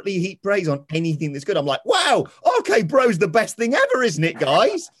desperately heap praise on anything that's good. I'm like, wow, okay, bro's the best thing ever, isn't it,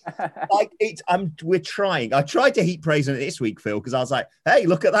 guys? We're trying. I tried to heap praise on it this week, Phil, because I was like, hey,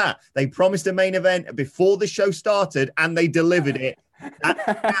 look at that. They promised a main event before the show started, and they delivered it.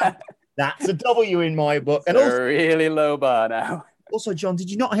 That's a W in my book. And also, a really low bar now. Also, John,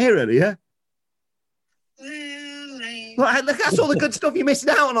 did you not hear earlier? Well, look, that's all the good stuff you missed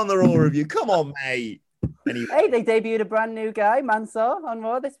out on the Raw review. Come on, mate. Anyway. Hey, they debuted a brand new guy, Mansoor, on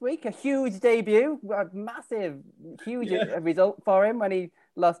Raw this week. A huge debut, a massive, huge result for him when he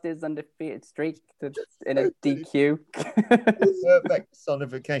lost his undefeated streak in a DQ. Perfect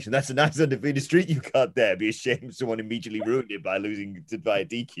sonification. That's a nice undefeated streak you got there. Be ashamed someone immediately ruined it by losing by a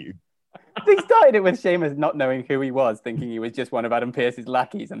DQ. They started it with Sheamus not knowing who he was, thinking he was just one of Adam Pearce's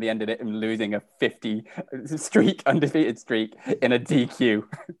lackeys, and they ended it in losing a 50 undefeated streak in a DQ.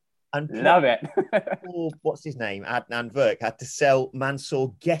 And Love it. what's his name? Adnan Virk had to sell Mansour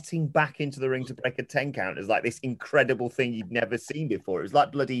getting back into the ring to break a 10 count as like this incredible thing you'd never seen before. It was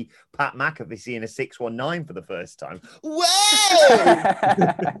like bloody Pat McAfee seeing a 619 for the first time.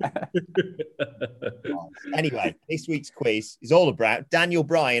 Whoa! Anyway, this week's quiz is all about Daniel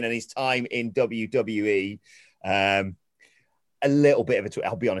Bryan and his time in WWE. A little bit of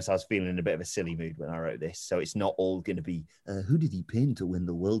I'll be honest, I was feeling in a bit of a silly mood when I wrote this. So it's not all going to be, who did he pin to win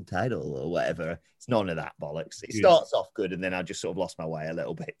the world title or whatever? It's none of that bollocks. It starts off good and then I just sort of lost my way a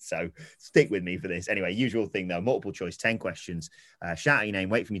little bit. So stick with me for this. Anyway, usual thing though, multiple choice, 10 questions. Shout out your name,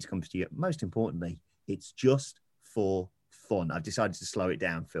 wait for me to come to you. Most importantly, it's just for fun. I've decided to slow it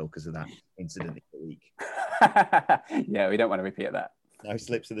down, Phil, because of that incident the other week. Yeah, we don't want to repeat that. No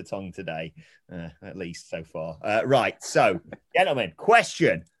slips of the tongue today, at least so far. Right. So, gentlemen,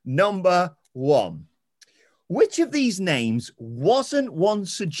 question number 1. Which of these names wasn't one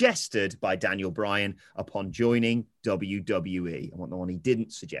suggested by Daniel Bryan upon joining WWE? I want the one he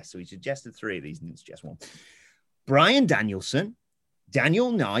didn't suggest. So he suggested 3 of these and didn't suggest one. Bryan Danielson,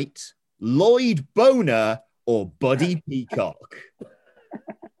 Daniel Knight, Lloyd Boner, or Buddy Peacock?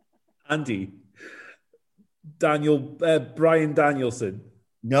 Andy. Bryan Danielson.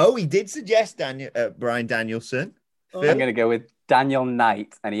 No, he did suggest Bryan Danielson. I'm going to go with Daniel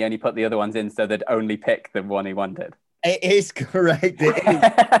Knight, and he only put the other ones in so they'd only pick the one he wanted. It is correct. It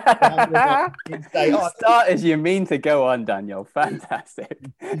is. Start as you mean to go on, Daniel. Fantastic.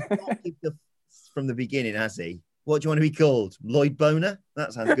 From the beginning, has he? What do you want to be called? Lloyd Boner?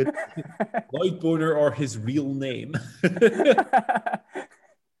 That sounds good. Lloyd Boner or his real name?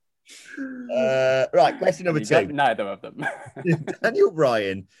 Right, question number 2. Neither of them. Daniel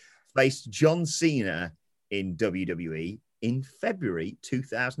Bryan faced John Cena in WWE in February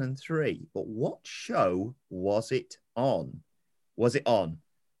 2003. But what show was it on? Was it on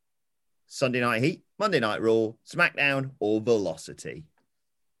Sunday Night Heat, Monday Night Raw, SmackDown, or Velocity?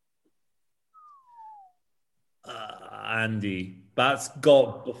 Andy, that's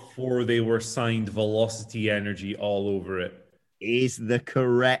got before they were signed Velocity Energy all over it. Is the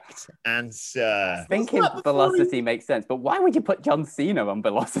correct answer. Thinking Velocity makes sense, but why would you put John Cena on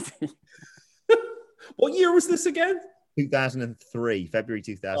Velocity? What year was this again? 2003, February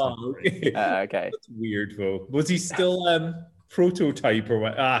 2003. Oh, okay. Okay. That's weird, though. Was he still prototype or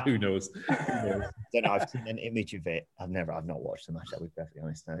what? Who knows? Don't know. I've seen an image of it. I've not watched the match. I'll be perfectly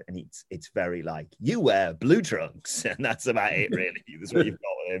honest. And it's very like, you wear blue trunks, and that's about it, really. That's what you've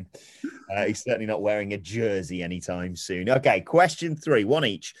got with him. He's certainly not wearing a jersey anytime soon. Okay, question 3, 1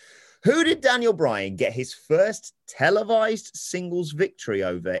 each. Who did Daniel Bryan get his first televised singles victory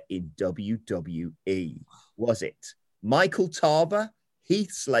over in WWE? Was it Michael Tarver,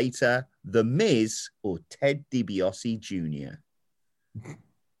 Heath Slater, The Miz, or Ted DiBiase Jr.?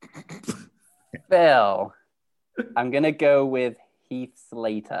 Phil, I'm going to go with Heath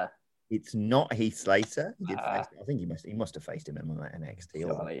Slater. It's not Heath Slater. He did face him. I think he must have faced him in NXT.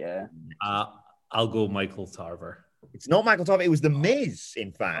 Surely, yeah. I'll go Michael Tarver. It's not Michael Tarver. It was The Miz,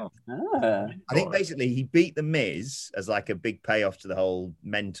 in fact. Ah. I think basically he beat The Miz as like a big payoff to the whole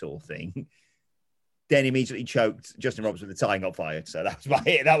mentor thing. Then immediately choked Justin Roberts with the tie and got fired. So that was about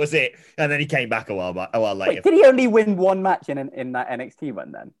it. That was it. And then he came back a while later. Wait, did he only win one match in that NXT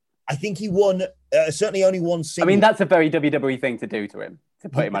run then? I think he won, certainly only one single. I mean, that's a very WWE thing to do to him, to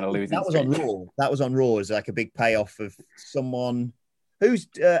put him on a losing streak. That was on Raw as like a big payoff of someone who's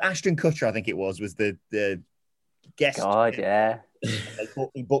Ashton Kutcher, I think it was the guest. God, yeah.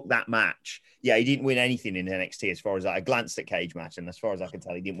 He booked that match. Yeah, he didn't win anything in NXT as far as I glanced at Cage Match, and as far as I can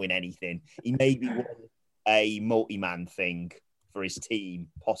tell, he didn't win anything. He maybe won a multi-man thing for his team,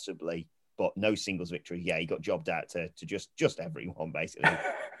 possibly, but no singles victory. Yeah, he got jobbed out to just everyone, basically.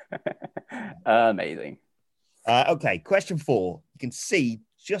 Amazing. Okay, question 4. You can see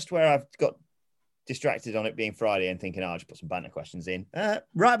just where I've got distracted on it being Friday and thinking, I'll just put some banter questions in.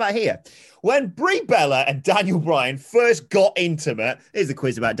 Right about here. When Brie Bella and Daniel Bryan first got intimate, here's a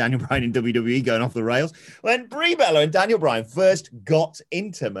quiz about Daniel Bryan in WWE going off the rails. When Brie Bella and Daniel Bryan first got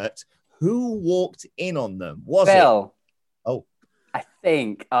intimate, who walked in on them? Was Phil. It? Oh. I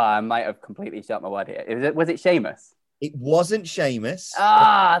think I might have completely shot my word here. Was it Sheamus? It wasn't Sheamus.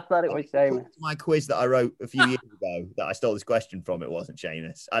 I thought it was Sheamus. My quiz that I wrote a few years ago that I stole this question from, it wasn't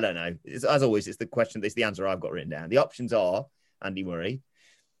Sheamus. I don't know. As always, it's the question. It's the answer I've got written down. The options are Andy Murray,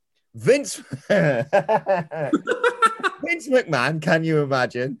 Vince McMahon. Can you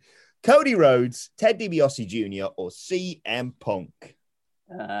imagine? Cody Rhodes, Ted DiBiase Jr., or CM Punk?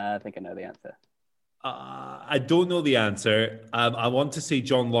 I think I know the answer. I don't know the answer. I want to say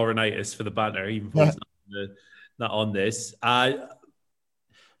John Laurinaitis for the banter, even though he's not on this.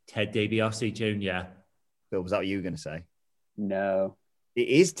 Ted DiBiase Jr. Phil, was that what you were going to say? No. It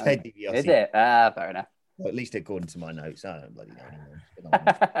is Ted DiBiase. Is it? Fair enough. Well, at least according to my notes. I don't bloody know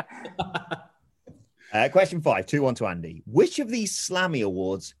anymore. Question 5, 2-1 to Andy. Which of these Slammy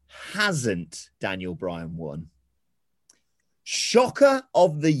Awards hasn't Daniel Bryan won? Shocker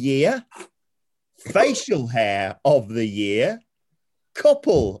of the Year, Facial Hair of the Year,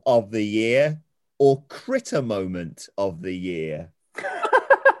 Couple of the Year, or Critter Moment of the Year?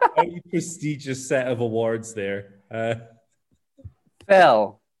 Very prestigious set of awards there.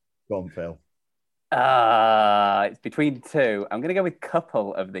 Phil. Go on, Phil. It's between two. I'm going to go with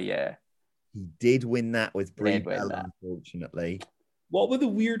Couple of the Year. He did win that with Brie Bella, unfortunately. What were the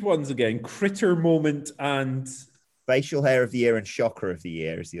weird ones again? Critter Moment and... Facial Hair of the Year and Shocker of the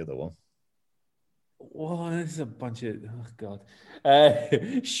Year is the other one. Well, there's a bunch of... Oh,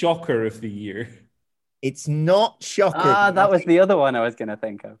 God. Shocker of the Year. It's not Shocker. That was the other one I was going to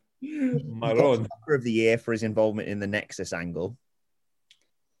think of. Maron. Shocker of the Year for his involvement in the Nexus angle.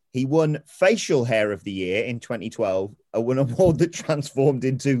 He won Facial Hair of the Year in 2012, an award that transformed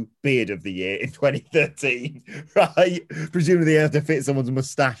into Beard of the Year in 2013, right? Presumably they have to fit someone's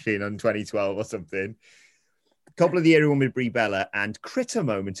mustache in 2012 or something. Couple of the Year, he won with Brie Bella, and Critter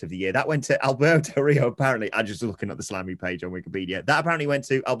Moment of the Year. That went to Alberto Del Rio, apparently. I'm just looking at the Slammy page on Wikipedia. That apparently went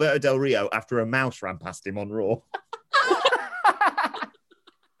to Alberto Del Rio after a mouse ran past him on Raw.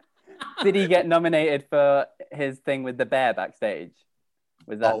 Did he get nominated for his thing with the bear backstage?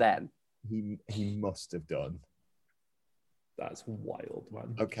 Was that then? He must have done. That's wild,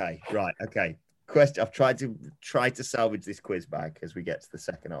 man. Okay, right. Okay. Question. I've tried to salvage this quiz back as we get to the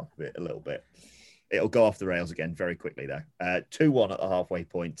second half of it a little bit. It'll go off the rails again very quickly, though. 2-1 at the halfway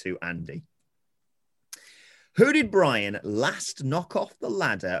point to Andy. Who did Bryan last knock off the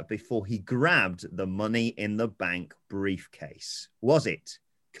ladder before he grabbed the Money in the Bank briefcase? Was it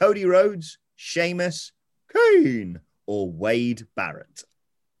Cody Rhodes, Sheamus, Kane, or Wade Barrett?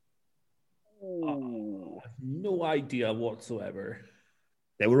 I have no idea whatsoever.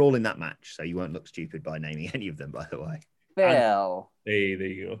 They were all in that match, so you won't look stupid by naming any of them, by the way. Phil. Hey, there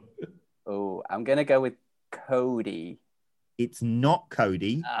you go. Oh, I'm going to go with Cody. It's not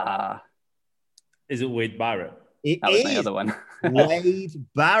Cody. Is it Wade Barrett? That was my other one. Wade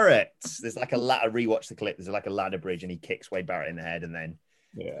Barrett. There's like a ladder. Rewatch the clip. There's like a ladder bridge, and he kicks Wade Barrett in the head, and then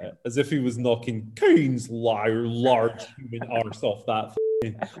as if he was knocking Kane's large human arse off that.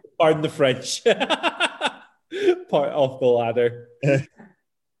 Pardon the French. Part off the ladder.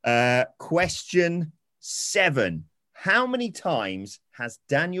 Question 7. How many times has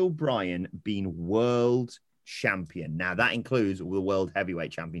Daniel Bryan been world champion? Now, that includes the World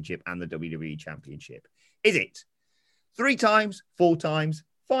Heavyweight Championship and the WWE Championship. Is it 3 times, 4 times,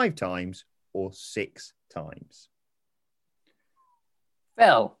 5 times, or 6 times?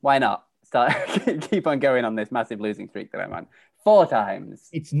 Phil, why not? Keep on going on this massive losing streak that I'm on. 4 times.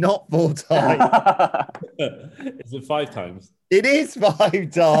 It's not 4 times. Is it 5 times? It is 5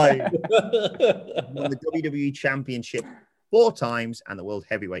 times. Won the WWE Championship 4 times and the World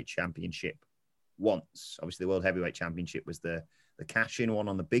Heavyweight Championship once. Obviously, the World Heavyweight Championship was the cash-in one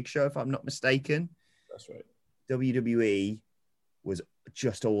on the Big Show, if I'm not mistaken. That's right. WWE was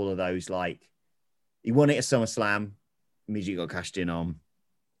just all of those. Like, he won it at SummerSlam, immediately got cashed in on.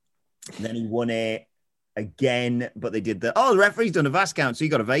 And then he won it again, but they did the referee's done a VAS count, so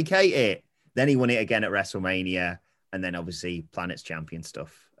you got to vacate it. Then he won it again at WrestleMania, and then obviously Planet's Champion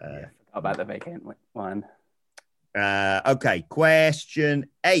stuff. About the vacant one. Okay, question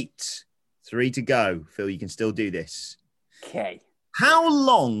 8. 3 to go. Phil, you can still do this. Okay. How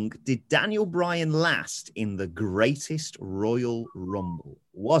long did Daniel Bryan last in the Greatest Royal Rumble?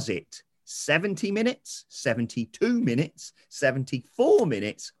 Was it 70 minutes, 72 minutes, 74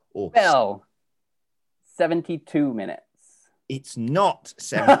 minutes, or... Phil, 72 minutes. It's not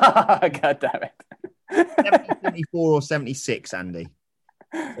 70. God damn it. 70, 74 or 76, Andy?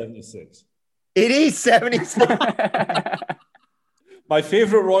 76. It is 76. My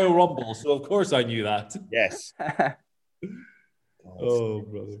favorite Royal Rumble, so of course I knew that. Yes. Oh,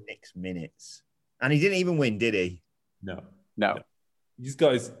 brother. 6 minutes. And he didn't even win, did he? No. He's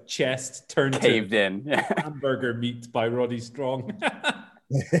got his chest turned caved in. Hamburger meat by Roddy Strong.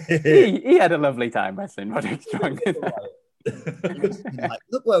 he had a lovely time wrestling Roddy Strong. Like,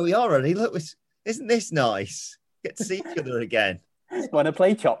 look where we are, Roddy. Look, isn't this nice? Get to see each other again. Want to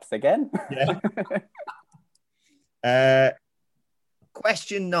play chops again? Yeah.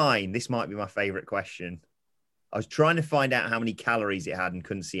 Question 9. This might be my favorite question. I was trying to find out how many calories it had and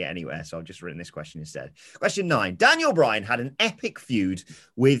couldn't see it anywhere, so I've just written this question instead. Question 9. Daniel Bryan had an epic feud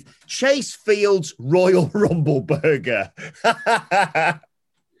with Chase Fields' Royal Rumble Burger.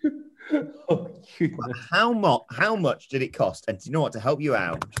 Oh, goodness. How much did it cost? And do you know what? To help you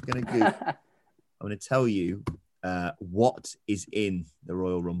out, I'm going to tell you what is in the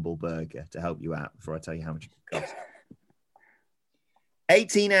Royal Rumble burger to help you out before I tell you how much it costs.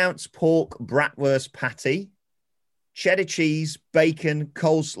 18-ounce pork bratwurst patty, cheddar cheese, bacon,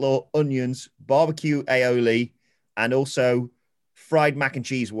 coleslaw, onions, barbecue aioli, and also fried mac and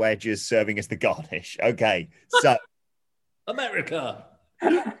cheese wedges serving as the garnish. Okay, so America.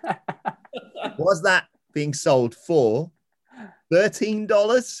 was that being sold for $13,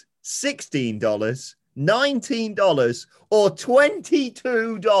 $16, $19, or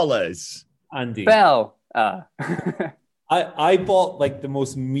 $22? Andy. Bell. I bought like the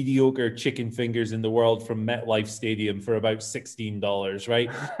most mediocre chicken fingers in the world from MetLife Stadium for about $16, right?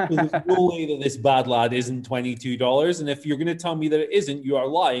 So there's no way that this bad lad isn't $22. And if you're going to tell me that it isn't, you are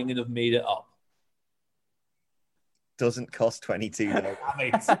lying and have made it up. Doesn't cost $22.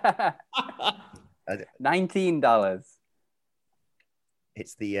 $19.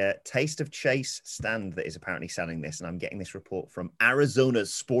 It's the Taste of Chase stand that is apparently selling this. And I'm getting this report from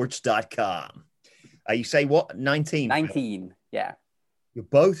ArizonaSports.com. You say what? 19? 19, yeah. You're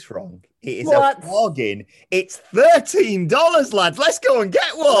both wrong. It is What? a bargain. It's $13, lads. Let's go and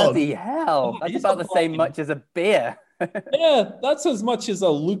get one. Bloody hell. That's about the same much as a beer. Yeah, that's as much as a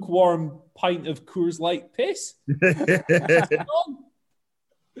lukewarm pint of Coors Light piss.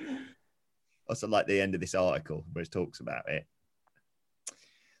 Also, like the end of this article where it talks about it.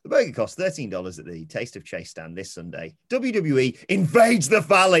 The burger costs $13 at the Taste of Chase stand this Sunday. WWE invades the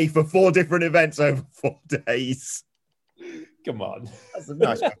Valley for 4 different events over 4 days. Come on. That's a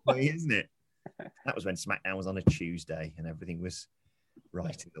nice way, isn't it? That was when SmackDown was on a Tuesday and everything was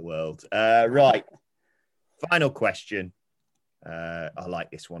right in the world. Right. Final question. I like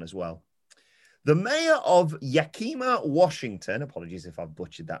this one as well. The mayor of Yakima, Washington, apologies if I've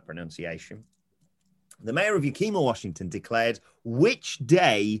butchered that pronunciation. The mayor of Yakima, Washington declared which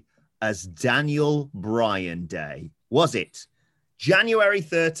day as Daniel Bryan Day? Was it January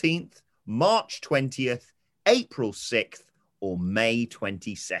 13th, March 20th, April 6th, or May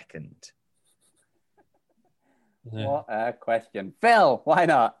 22nd? What a question. Phil, why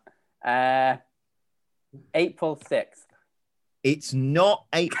not? April 6th. It's not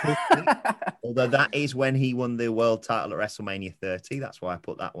April 6th, although that is when he won the world title at WrestleMania 30. That's why I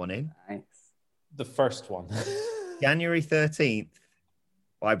put that one in. Nice. The first one. January 13th.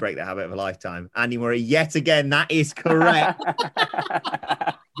 Why break the habit of a lifetime? Andy Murray, yet again, that is correct.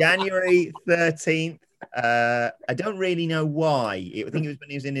 January 13th. I don't really know why. I think it was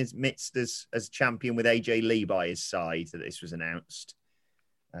when he was in his midst as champion with AJ Lee by his side that this was announced.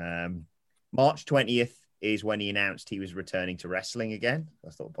 March 20th is when he announced he was returning to wrestling again.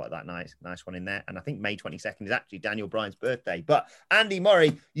 I thought I'd put that nice one in there. And I think May 22nd is actually Daniel Bryan's birthday. But Andy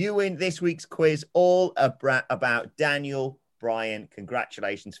Murray, you win this week's quiz all about Daniel Bryan.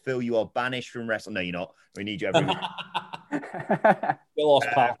 Congratulations. Phil, you are banished from wrestling. No, you're not. We need you every week. You're lost,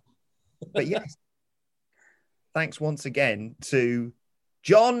 pal. But yes, thanks once again to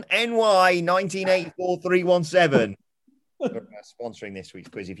John NY 1984-317. Sponsoring this week's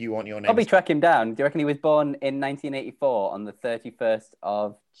quiz. If you want your name, Probably track him down. Do you reckon he was born in 1984 on the 31st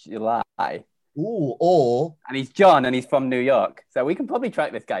of July? Ooh, or and he's John and he's from New York. So we can probably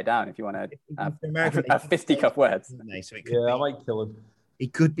track this guy down if you want to have fisticuff words. So I might kill him. He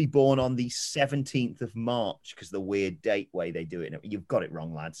could be born on the 17th of March because the weird date way they do it. You've got it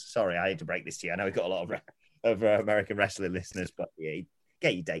wrong, lads. Sorry, I had to break this to you. I know we've got a lot of American wrestling listeners, but yeah,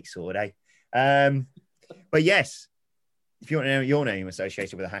 get your date sorted, eh? But yes, if you want to know your name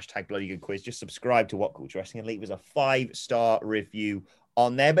associated with a hashtag Bloody Good Quiz, just subscribe to What Culture Wrestling and leave us a 5-star review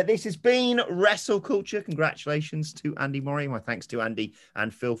on there. But this has been Wrestle Culture. Congratulations to Andy Murray. My thanks to Andy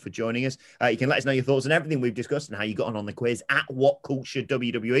and Phil for joining us. You can let us know your thoughts on everything we've discussed and how you got on the quiz at What Culture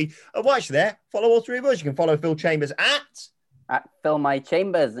WWE. Whilst you're there, follow all 3 of us. You can follow Phil Chambers at Phil My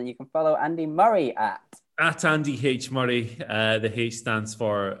Chambers, and you can follow Andy Murray at Andy H. Murray. The H stands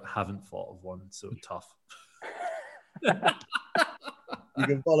for haven't thought of one, so tough. You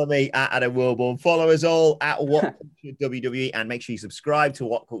can follow me at Adam Wilborn. Follow us all at What Culture WWE, and make sure you subscribe to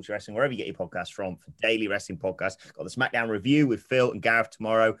What Culture Wrestling wherever you get your podcasts from for daily wrestling podcasts. Got the SmackDown review with Phil and Gareth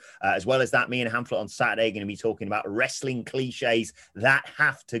tomorrow, as well as that. Me and Hamflet on Saturday are going to be talking about wrestling cliches that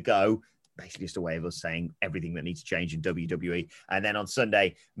have to go. Basically just a way of us saying everything that needs to change in WWE. And then on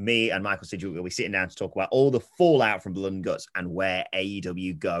Sunday, me and Michael Sidgwick will be sitting down to talk about all the fallout from Blood and Guts and where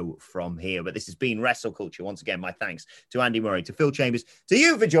AEW go from here. But this has been Wrestle Culture. Once again, my thanks to Andy Murray, to Phil Chambers, to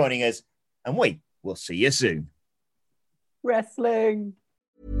you for joining us, and we will see you soon. Wrestling.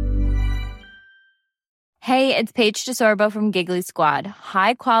 Hey, it's Paige DeSorbo from Giggly Squad.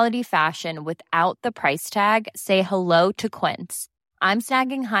 High quality fashion without the price tag. Say hello to Quince. I'm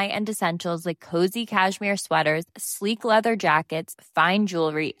snagging high-end essentials like cozy cashmere sweaters, sleek leather jackets, fine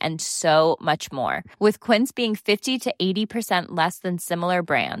jewelry, and so much more. With Quince being 50 to 80% less than similar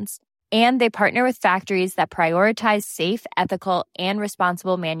brands. And they partner with factories that prioritize safe, ethical, and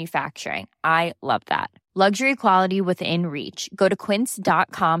responsible manufacturing. I love that. Luxury quality within reach. Go to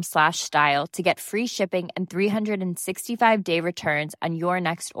quince.com/style to get free shipping and 365-day returns on your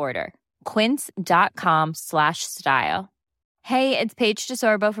next order. Quince.com/style. Hey, it's Paige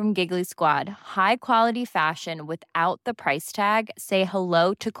DeSorbo from Giggly Squad. High quality fashion without the price tag. Say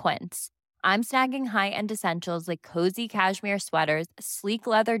hello to Quince. I'm snagging high-end essentials like cozy cashmere sweaters, sleek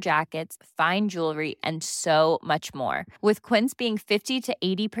leather jackets, fine jewelry, and so much more. With Quince being 50 to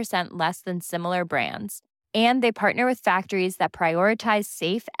 80% less than similar brands. And they partner with factories that prioritize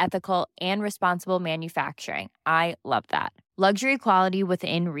safe, ethical, and responsible manufacturing. I love that. Luxury quality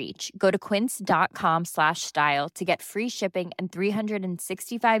within reach. Go to quince.com/style to get free shipping and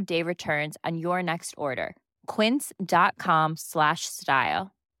 365-day returns on your next order.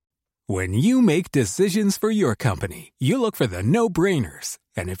 Quince.com/style. When you make decisions for your company, you look for the no-brainers.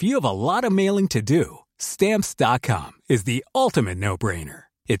 And if you have a lot of mailing to do, Stamps.com is the ultimate no-brainer.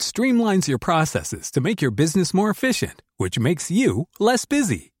 It streamlines your processes to make your business more efficient, which makes you less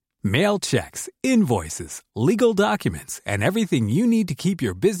busy. Mail checks, invoices, legal documents, and everything you need to keep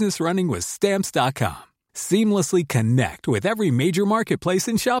your business running with Stamps.com. Seamlessly connect with every major marketplace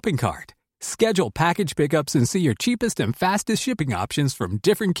and shopping cart. Schedule package pickups and see your cheapest and fastest shipping options from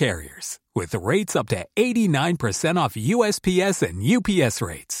different carriers, with rates up to 89% off USPS and UPS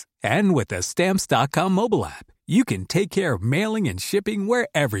rates. And with the Stamps.com mobile app, you can take care of mailing and shipping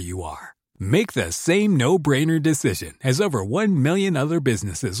wherever you are. Make the same no-brainer decision as over 1 million other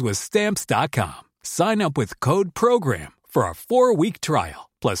businesses with Stamps.com. Sign up with code PROGRAM for a 4-week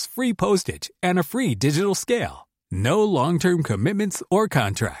trial, plus free postage and a free digital scale. No long-term commitments or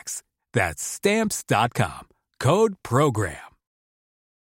contracts. That's Stamps.com. Code PROGRAM.